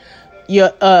Yotham,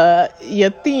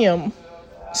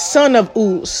 son of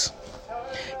Uz,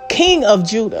 king of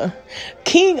Judah,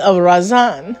 king of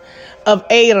Razan, of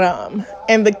Aram,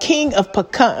 and the king of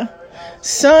Peqach,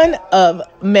 son of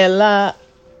Ramelah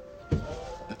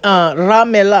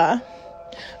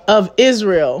of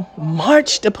Israel,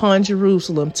 marched upon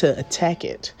Jerusalem to attack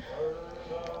it.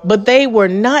 But they were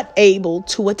not able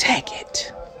to attack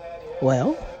it.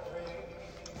 Well,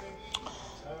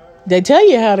 they tell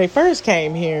you how they first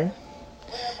came here.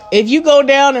 If you go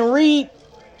down and read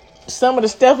some of the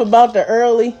stuff about the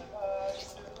early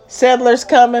settlers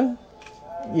coming,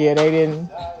 yeah, they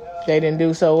didn't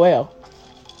do so well.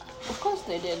 Of course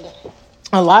they did.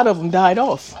 A lot of them died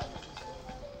off.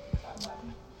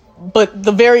 But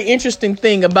the very interesting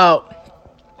thing about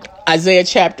Isaiah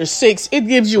chapter 6, it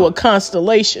gives you a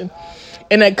constellation.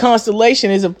 And that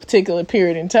constellation is a particular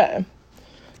period in time.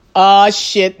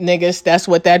 Shit, niggas, that's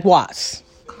what that was.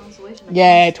 Constellation.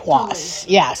 Yeah, it was.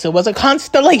 Yes, it was a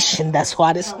constellation. That's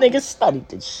why this nigga studied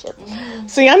this shit.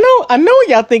 See, I know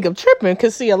y'all think I'm tripping,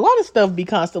 because see, a lot of stuff be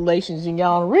constellations and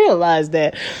y'all don't realize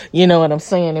that, you know what I'm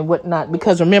saying, and whatnot.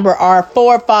 Because remember, our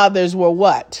forefathers were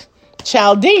what?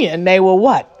 Chaldean. They were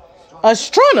what?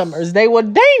 Astronomers. They were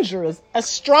dangerous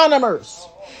astronomers.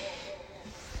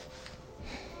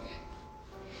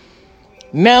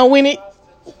 Now, when it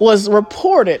was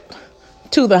reported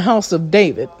to the house of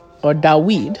David, or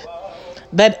Dawid,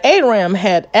 that Aram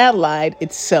had allied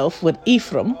itself with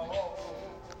Ephraim.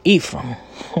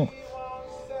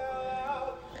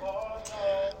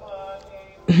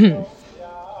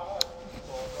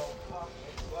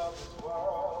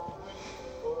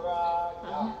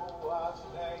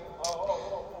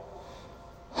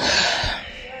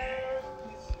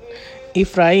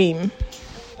 Ephrayim.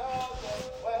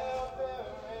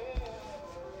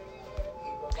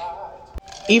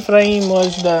 Ephraim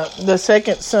was the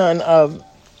second son of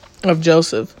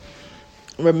Joseph.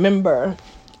 Remember,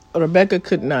 Rebecca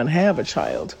could not have a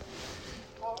child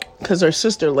because her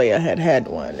sister Leah had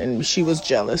one, and she was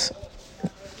jealous.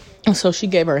 So she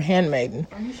gave her a handmaiden,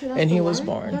 and he was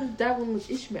born. That one was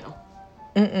Ishmael.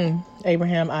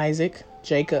 Abraham, Isaac,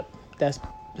 Jacob. That's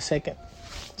the second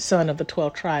son of the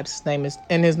 12 tribes.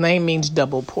 His name means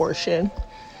double portion.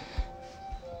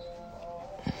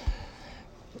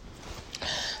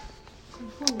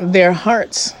 Their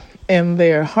hearts and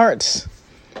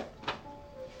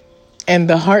and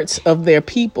the hearts of their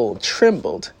people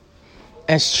trembled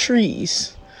as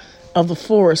trees of the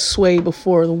forest sway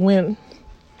before the wind.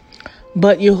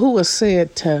 But Yahuah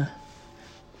said to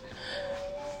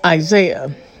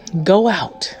Isaiah, go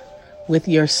out with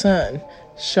your son,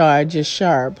 She'ar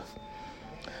Yashuv,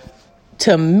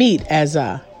 to meet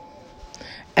Achaz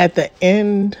at the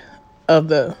end of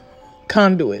the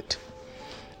conduit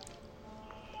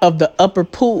of the upper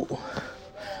pool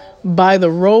by the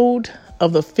road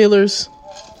of the fuller's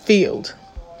field,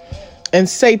 and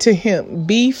say to him,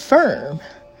 be firm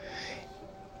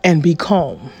and be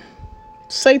calm.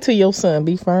 Say to your son,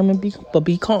 be firm and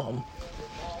be calm.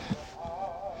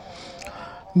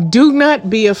 Do not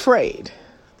be afraid,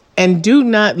 and do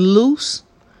not lose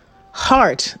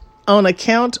heart on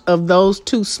account of those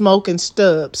two smoking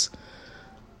stubs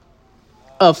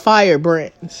of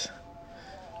firebrands,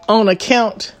 on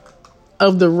account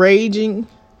of the raging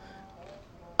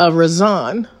of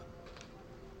Retsiyn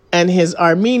and his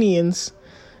Armenians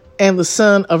and the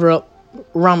son of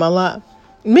Remalyahu.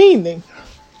 Meaning,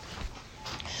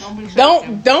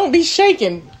 don't be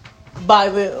shaken by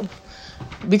them,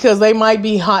 because they might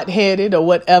be hot-headed or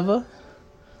whatever,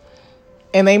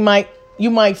 and you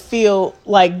might feel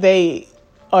like they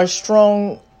are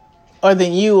strong or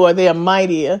than you, or they're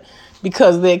mightier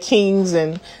because they're kings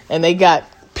and they got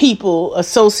people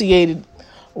associated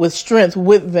with strength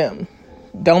with them.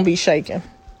 Don't be shaken,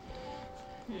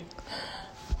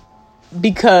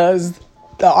 because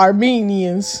the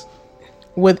Armenians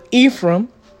with Ephraim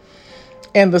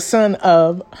and the son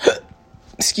of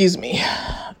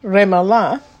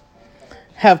Remalyahu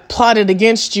have plotted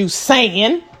against you,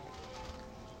 saying,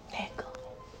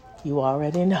 you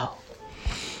already know,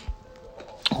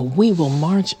 we will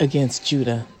march against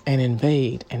Judah and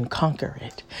invade and conquer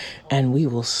it, and we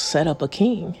will set up a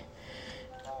king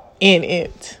in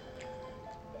it,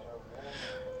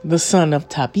 the son of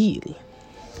Tave'el.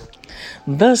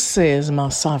 Thus says my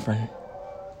sovereign,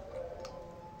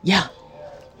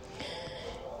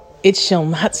 it shall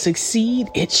not succeed,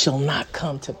 it shall not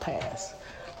come to pass.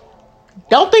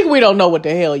 Don't think we don't know what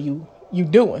the hell you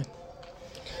doing.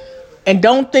 And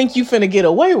don't think you finna get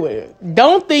away with it.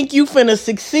 Don't think you finna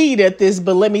succeed at this,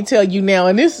 but let me tell you now,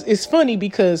 and this is funny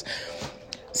because,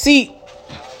 see,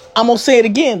 I'm gonna say it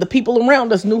again, the people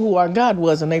around us knew who our God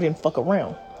was and they didn't fuck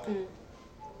around.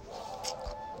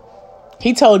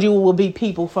 He told you it will be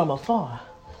people from afar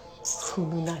who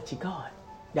knew not your God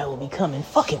that will be coming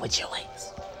fucking with your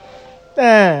ass.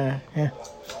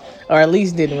 Or at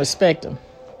least didn't respect him.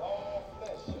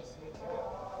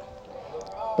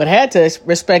 But had to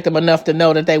respect them enough to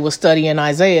know that they were studying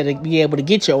Isaiah to be able to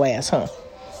get your ass, huh?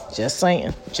 Just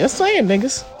saying,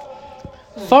 niggas.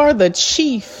 For the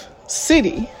chief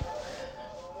city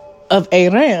of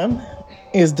Aram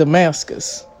is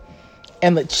Damascus,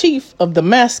 and the chief of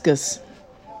Damascus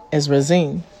is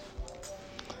Retsiyn,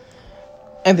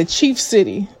 and the chief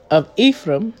city of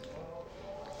Ephraim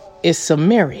is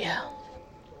Samaria,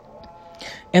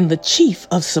 and the chief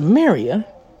of Samaria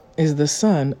is the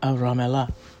son of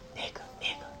Remalyahu.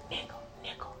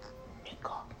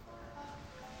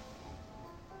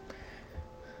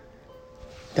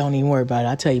 Don't even worry about it.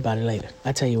 I'll tell you about it later.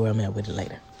 I'll tell you where I'm at with it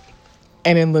later.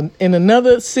 And in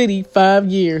another city 5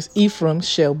 years, Ephraim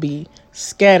shall be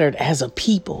scattered as a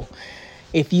people,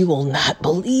 if you will not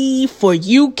believe, for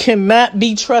you cannot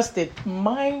be trusted.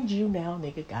 Mind you now,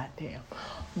 nigga, goddamn,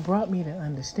 brought me to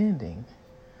understanding.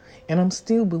 And I'm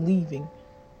still believing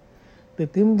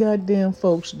that them goddamn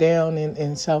folks down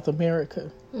in South America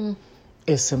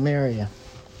is Samaria.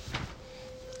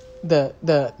 The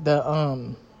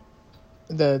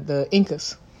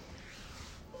Incas.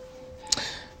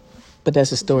 But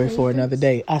that's a story for another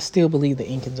day. I still believe the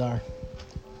Incans are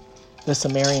the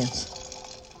Sumerians.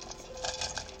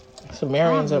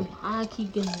 I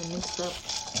keep getting them mixed up.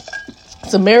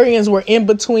 Sumerians were in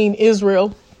between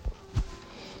Israel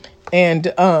and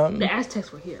the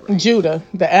Aztecs were here, right? Judah.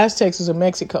 The Aztecs is in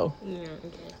Mexico. Yeah,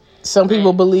 okay. Some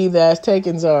people believe the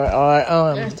Aztecans are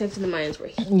the Aztecs and the Mayans were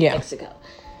here, Mexico.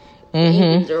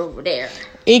 Mm-hmm. Incans are over there.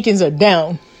 Incans are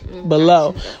down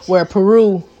below, gotcha. Where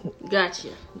Peru. Gotcha.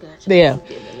 Yeah.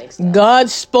 God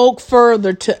spoke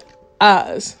further to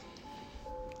Achaz.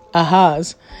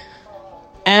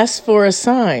 Ask for a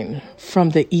sign from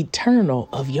the eternal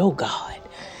of your God,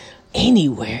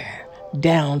 anywhere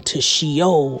down to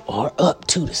Sheol or up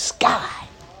to the sky.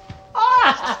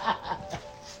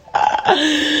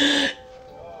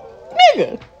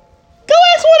 Nigga, go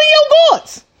ask one of your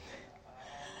gods.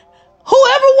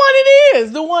 Whoever one it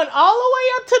is, the one all the way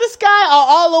up to the sky or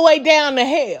all the way down to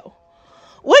hell.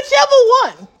 Whichever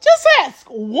one, just ask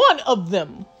one of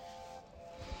them.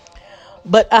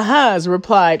 But Achaz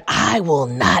replied, I will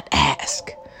not ask.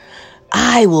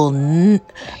 I will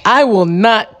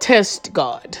not test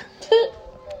God.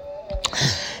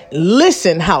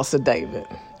 Listen, house of David,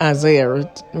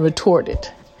 Isaiah retorted.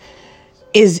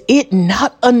 Is it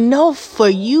not enough for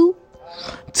you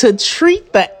to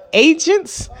treat the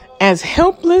agents as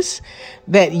helpless,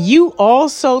 that you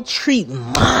also treat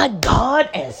my God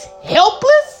as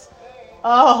helpless?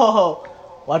 Oh,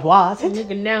 what was it?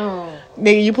 Nigga, no.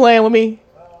 Nigga, you playing with me?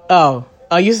 Oh,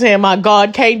 are you saying my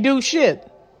God can't do shit?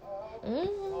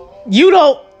 You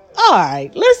don't. All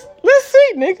right, let's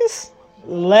see, niggas.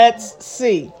 Let's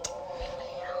see.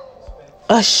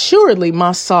 Assuredly,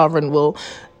 my sovereign will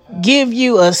give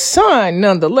you a sign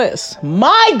nonetheless.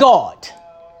 My God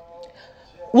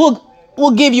will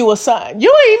give you a sign.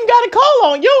 You ain't even got to call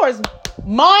on yours.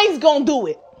 Mine's gonna do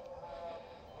it.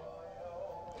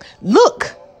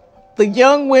 Look, the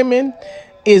young woman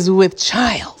is with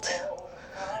child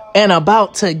and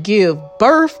about to give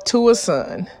birth to a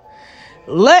son.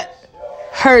 Let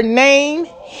her name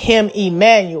him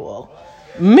Immanu'el,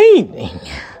 meaning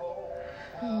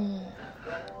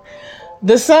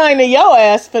the sign of your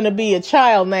ass finna be a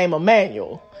child named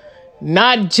Immanu'el,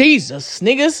 not Jesus,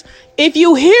 niggas. If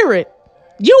you hear it,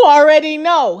 you already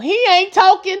know. He ain't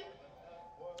talking.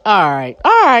 All right,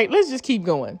 let's just keep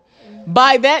going.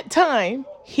 By that time,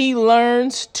 he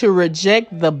learns to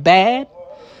reject the bad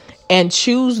and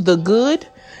choose the good.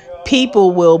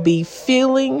 People will be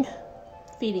feeding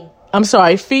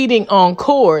on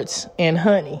cords and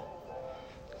honey.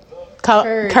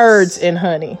 Curds and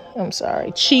honey.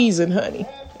 Cheese and honey.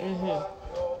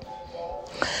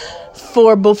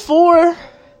 For before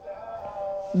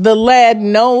the lad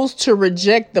knows to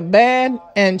reject the bad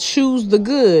and choose the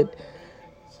good,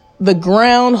 the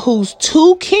ground whose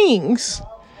two kings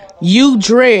you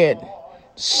dread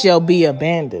shall be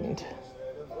abandoned.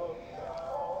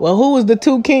 Well, who was the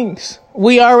two kings?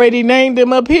 We already named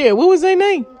them up here. What was their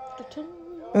name?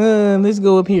 Let's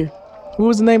go up here. What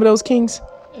was the name of those kings?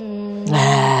 All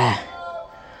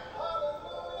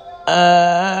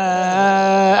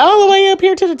the way up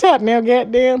here to the top now,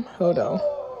 goddamn. Hold on.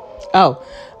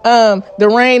 The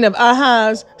reign of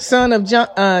Achaz, son of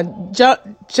Jotham,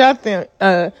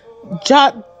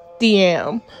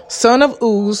 son of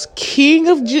Uz, king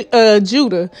of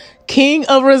Judah, king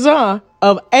of Retsiyn,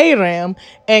 of Aram,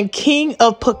 and king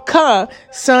of Peqach,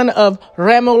 son of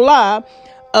Remalyahu,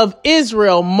 of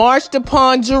Israel, marched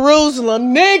upon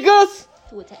Jerusalem, niggas.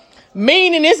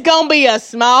 Meaning it's gonna be a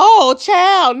small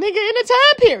child, nigga, in the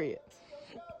time period.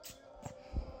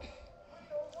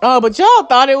 Oh, but y'all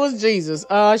thought it was Jesus.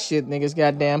 Oh, shit, niggas,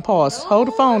 goddamn. Pause. Hold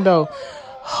the phone, though.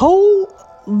 Hold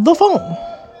the phone.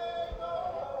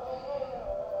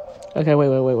 Okay,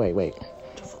 wait.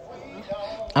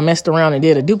 I messed around and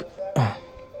did a dupe.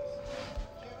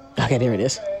 Okay, there it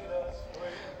is.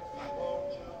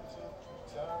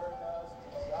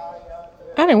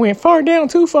 I didn't went far down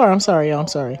too far. I'm sorry, y'all. I'm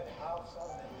sorry.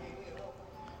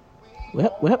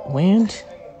 Well, wind.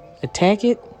 Attack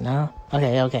it? No.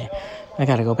 Okay. I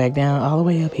gotta go back down all the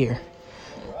way up here.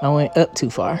 I went up too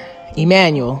far.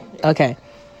 Immanu'el. Okay.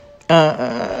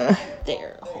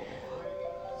 There.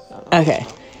 Okay.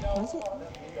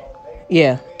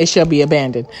 Yeah, it shall be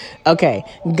abandoned. Okay.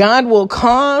 God will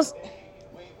cause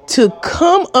to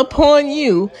come upon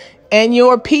you and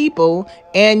your people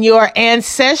and your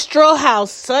ancestral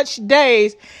house such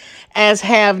days as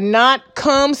have not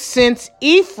come since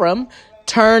Ephraim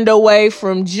turned away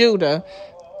from Judah,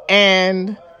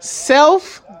 and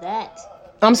that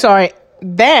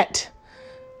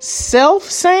self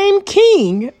same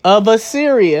king of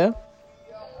Assyria.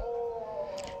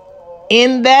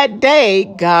 In that day,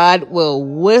 God will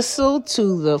whistle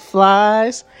to the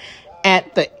flies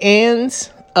at the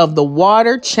ends of the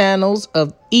water channels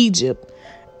of Egypt,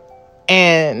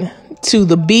 and to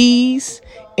the bees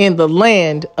in the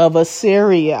land of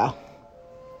Assyria.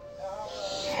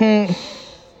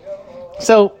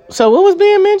 So what was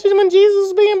being mentioned when Jesus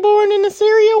was being born in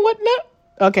Assyria? Whatnot?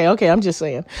 Okay, I'm just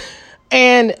saying.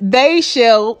 And they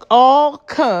shall all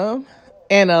come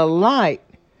and alight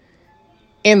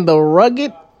in the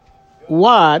rugged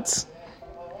wads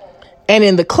and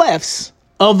in the clefts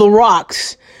of the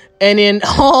rocks and in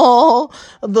all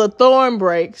the thorn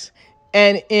breaks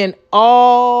and in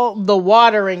all the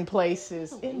watering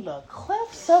places. In the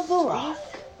clefts of the rock.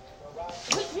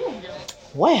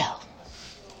 Well,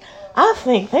 I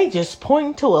think they just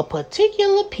point to a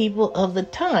particular people of the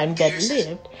time that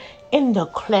lived in the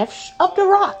clefts of the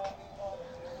rock.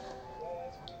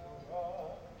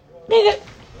 Nigga,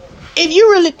 if you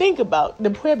really think about the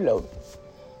Pueblo,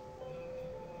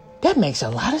 that makes a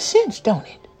lot of sense, don't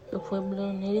it? The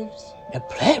Pueblo natives? The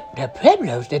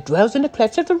Pueblos that dwells in the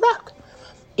clefts of the rock.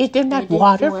 Is there not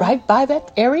water right by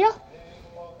that area?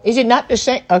 Is it not the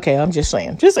same? Okay, I'm just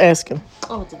saying. Just asking.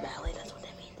 Oh, it's a valley. That's what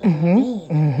that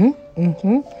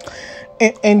means.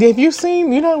 And have you seen,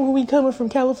 when we coming from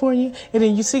California, and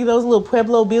then you see those little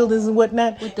Pueblo buildings and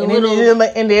whatnot, With the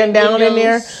and they're down in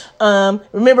there.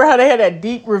 Remember how they had that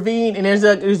deep ravine, and there's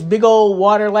this big old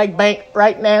water like bank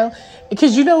right now?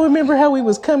 Because remember how we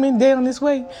was coming down this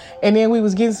way, and then we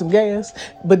was getting some gas,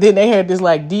 but then they had this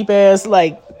like deep ass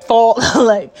like fall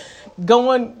like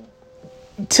going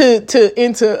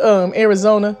into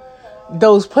Arizona.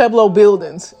 Those Pueblo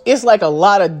buildings, it's like a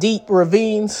lot of deep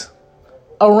ravines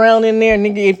around in there,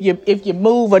 nigga. If you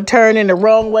move or turn in the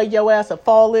wrong way, your ass will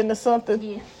fall into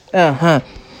something. Yeah.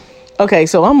 Okay,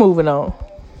 so I'm moving on.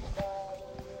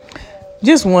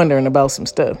 Just wondering about some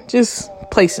stuff. Just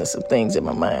placing some things in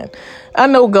my mind. I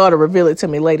know God will reveal it to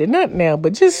me later. Not now,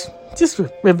 but just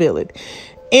reveal it.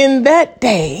 In that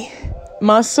day,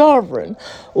 my sovereign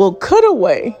will cut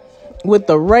away with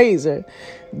the razor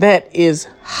that is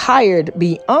hired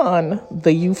beyond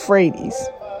the Euphrates.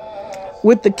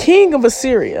 With the king of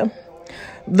Assyria,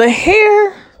 the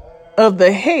hair of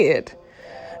the head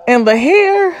and the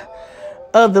hair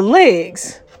of the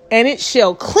legs, and it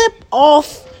shall clip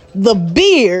off the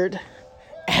beard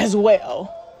as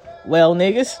well. Well,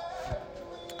 niggas,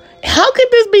 how could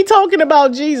this be talking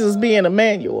about Jesus being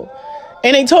Immanu'el?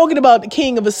 And ain't talking about the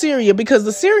king of Assyria, because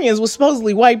the Syrians was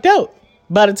supposedly wiped out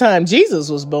by the time Jesus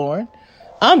was born.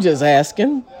 I'm just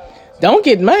asking. Don't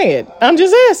get mad. I'm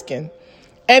just asking.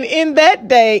 And in that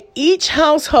day, each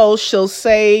household shall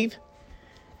save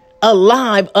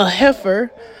alive a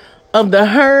heifer of the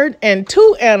herd and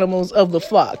 2 animals of the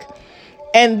flock.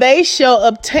 And they shall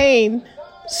obtain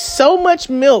so much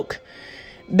milk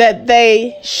that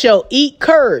they shall eat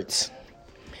curds.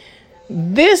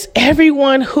 This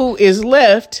everyone who is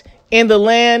left in the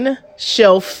land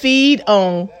shall feed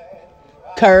on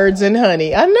curds and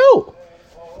honey. I know.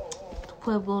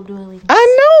 Pueblo dwellings.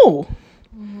 I know.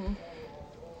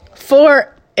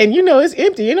 And it's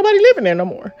empty. Ain't nobody living there no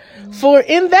more. For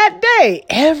in that day,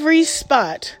 every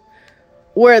spot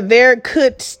where there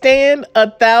could stand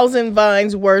 1,000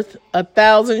 vines worth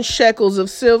 1,000 shekels of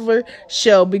silver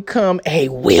shall become a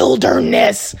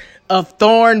wilderness of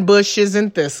thorn bushes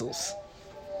and thistles.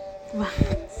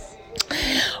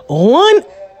 One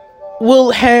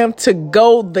will have to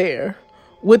go there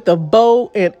with a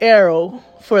bow and arrow,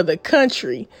 for the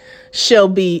country shall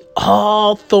be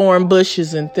all thorn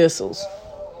bushes and thistles.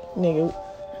 Nigga.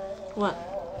 What?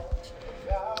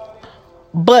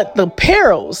 But the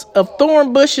perils of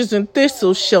thorn bushes and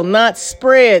thistles shall not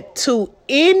spread to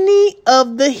any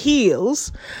of the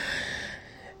hills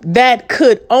that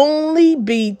could only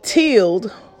be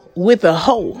tilled with a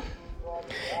hoe,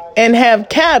 and have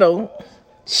cattle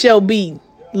shall be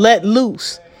let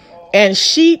loose, and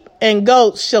sheep and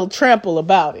goats shall trample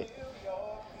about it.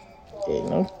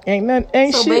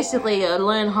 Ain't so shit. Basically a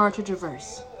land hard to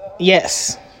traverse.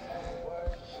 Yes.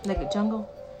 Like a jungle?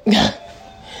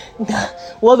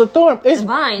 Well, the thorn is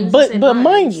vines, but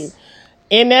mind you,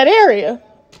 in that area,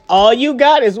 all you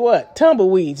got is what?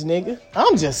 Tumbleweeds, nigga.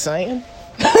 I'm just saying.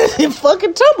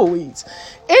 Fucking tumbleweeds.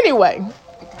 Anyway,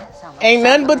 ain't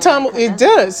nothing but tumble. It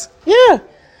does. Yeah.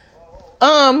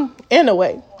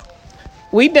 Anyway,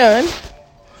 we done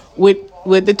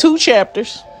with the 2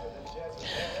 chapters.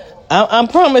 I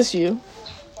promise you,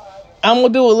 I'm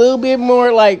going to do a little bit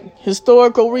more like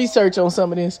historical research on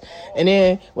some of this. And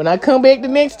then when I come back the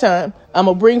next time, I'm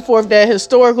going to bring forth that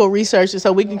historical research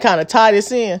so we can kind of tie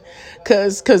this in.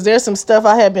 Cause there's some stuff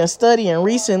I have been studying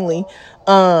recently,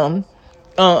 on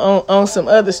some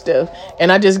other stuff.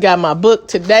 And I just got my book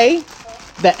today,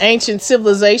 The Ancient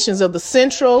Civilizations of the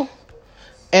Central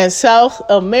and South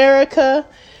America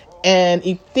and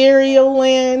Ethereal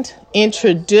Land,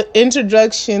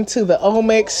 Introduction to the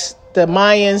Olmecs, the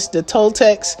Mayans, the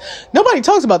Toltecs. Nobody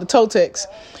talks about the Toltecs,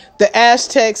 the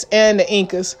Aztecs, and the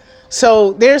Incas.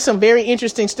 So there's some very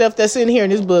interesting stuff that's in here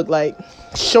in this book, like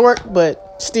short,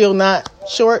 but still not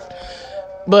short.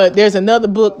 But there's another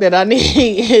book that I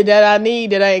need that I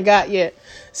ain't got yet.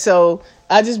 So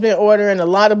I just been ordering a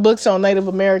lot of books on Native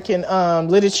American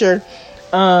literature,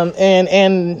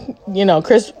 and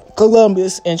Chris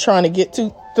Columbus, and trying to get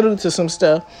through to some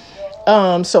stuff,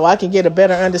 so I can get a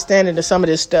better understanding of some of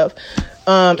this stuff,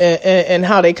 and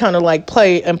how they kind of like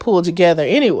play and pull together.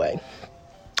 Anyway,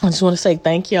 I just want to say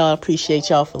thank y'all. I appreciate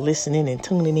y'all for listening and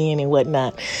tuning in and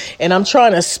whatnot. And I'm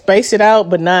trying to space it out,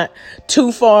 but not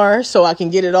too far, so I can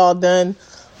get it all done,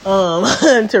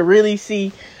 to really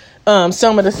see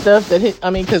some of the stuff that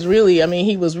because really,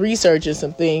 he was researching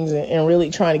some things and really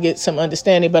trying to get some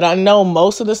understanding. But I know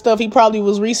most of the stuff he probably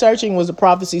was researching was the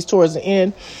prophecies towards the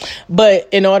end. But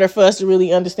in order for us to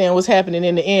really understand what's happening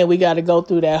in the end, we got to go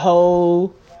through that whole.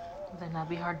 Would that not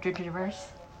be hard to traverse?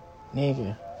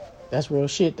 Nigga, that's real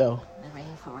shit though. The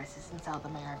rainforests in South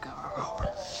America.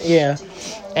 Yeah,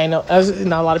 and there's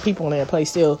not a lot of people in that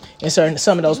place still in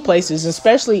some of those places,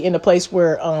 especially in the place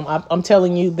where I'm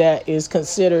telling you that is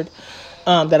considered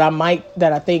that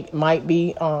I think might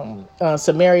be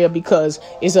Samaria, because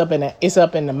it's up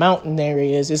in the mountain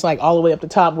areas. It's like all the way up the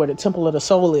top where the temple of the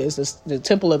soul is, the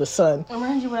temple of the sun. I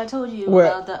remind you what I told you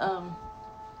about the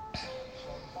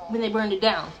when they burned it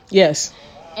down. Yes.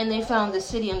 And they found the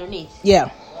city underneath. Yeah.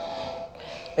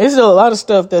 There's still a lot of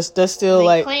stuff that's still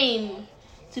they claim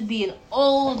to be an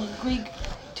old Greek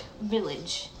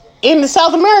village in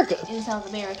South America.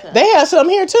 They have some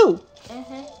here too.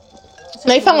 So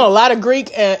they found a lot of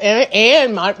Greek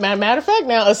and matter of fact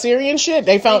now Assyrian shit.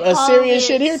 They found Assyrian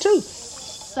shit here too.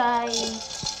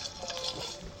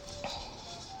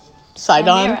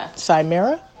 Chimera.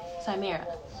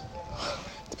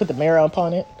 Put the mirror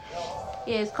upon it.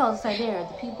 Yeah, it's called Sidera.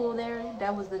 The people there,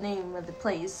 that was the name of the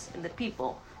place and the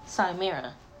people.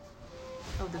 Chimera.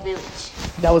 Of the village.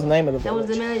 That was the name of the village. That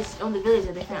was the name of the village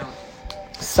that they found.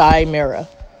 Chimera.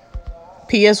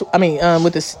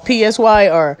 With the PSY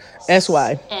or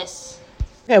SY? S.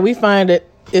 Yeah, we find it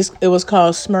was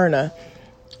called Smyrna.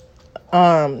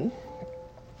 And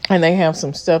they have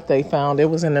some stuff they found.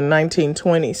 It was in the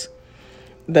 1920s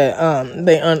that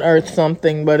they unearthed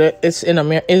something, but it is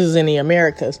in the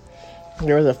Americas.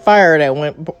 There was a fire that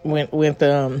went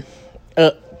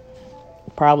up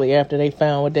probably after they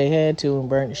found what they had to and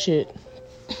burned the shit.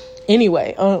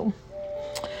 Anyway, all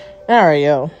right,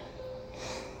 yo.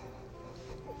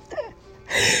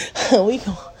 we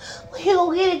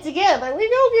gonna get it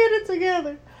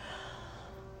together.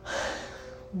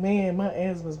 Man, my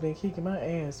asthma's been kicking my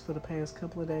ass for the past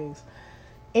couple of days.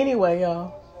 Anyway,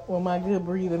 y'all, with my good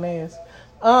breathing ass,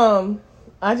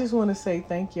 I just want to say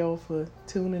thank y'all for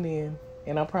tuning in.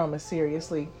 And I promise,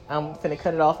 seriously, I'm finna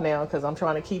cut it off now because I'm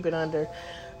trying to keep it under.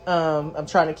 I'm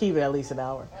trying to keep it at least an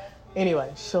hour.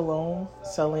 Anyway, shalom,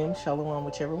 salim, shalom,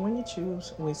 whichever one you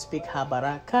choose. We speak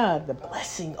habarakah, the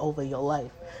blessing over your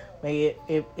life. May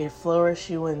it flourish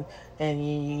you and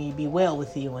you be well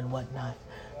with you and whatnot.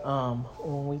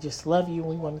 We just love you.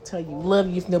 We want to tell you love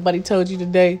you. If nobody told you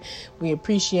today, we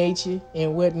appreciate you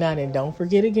and whatnot. And don't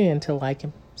forget again to like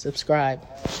and subscribe.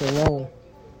 Shalom.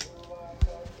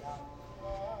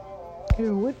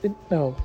 What the no?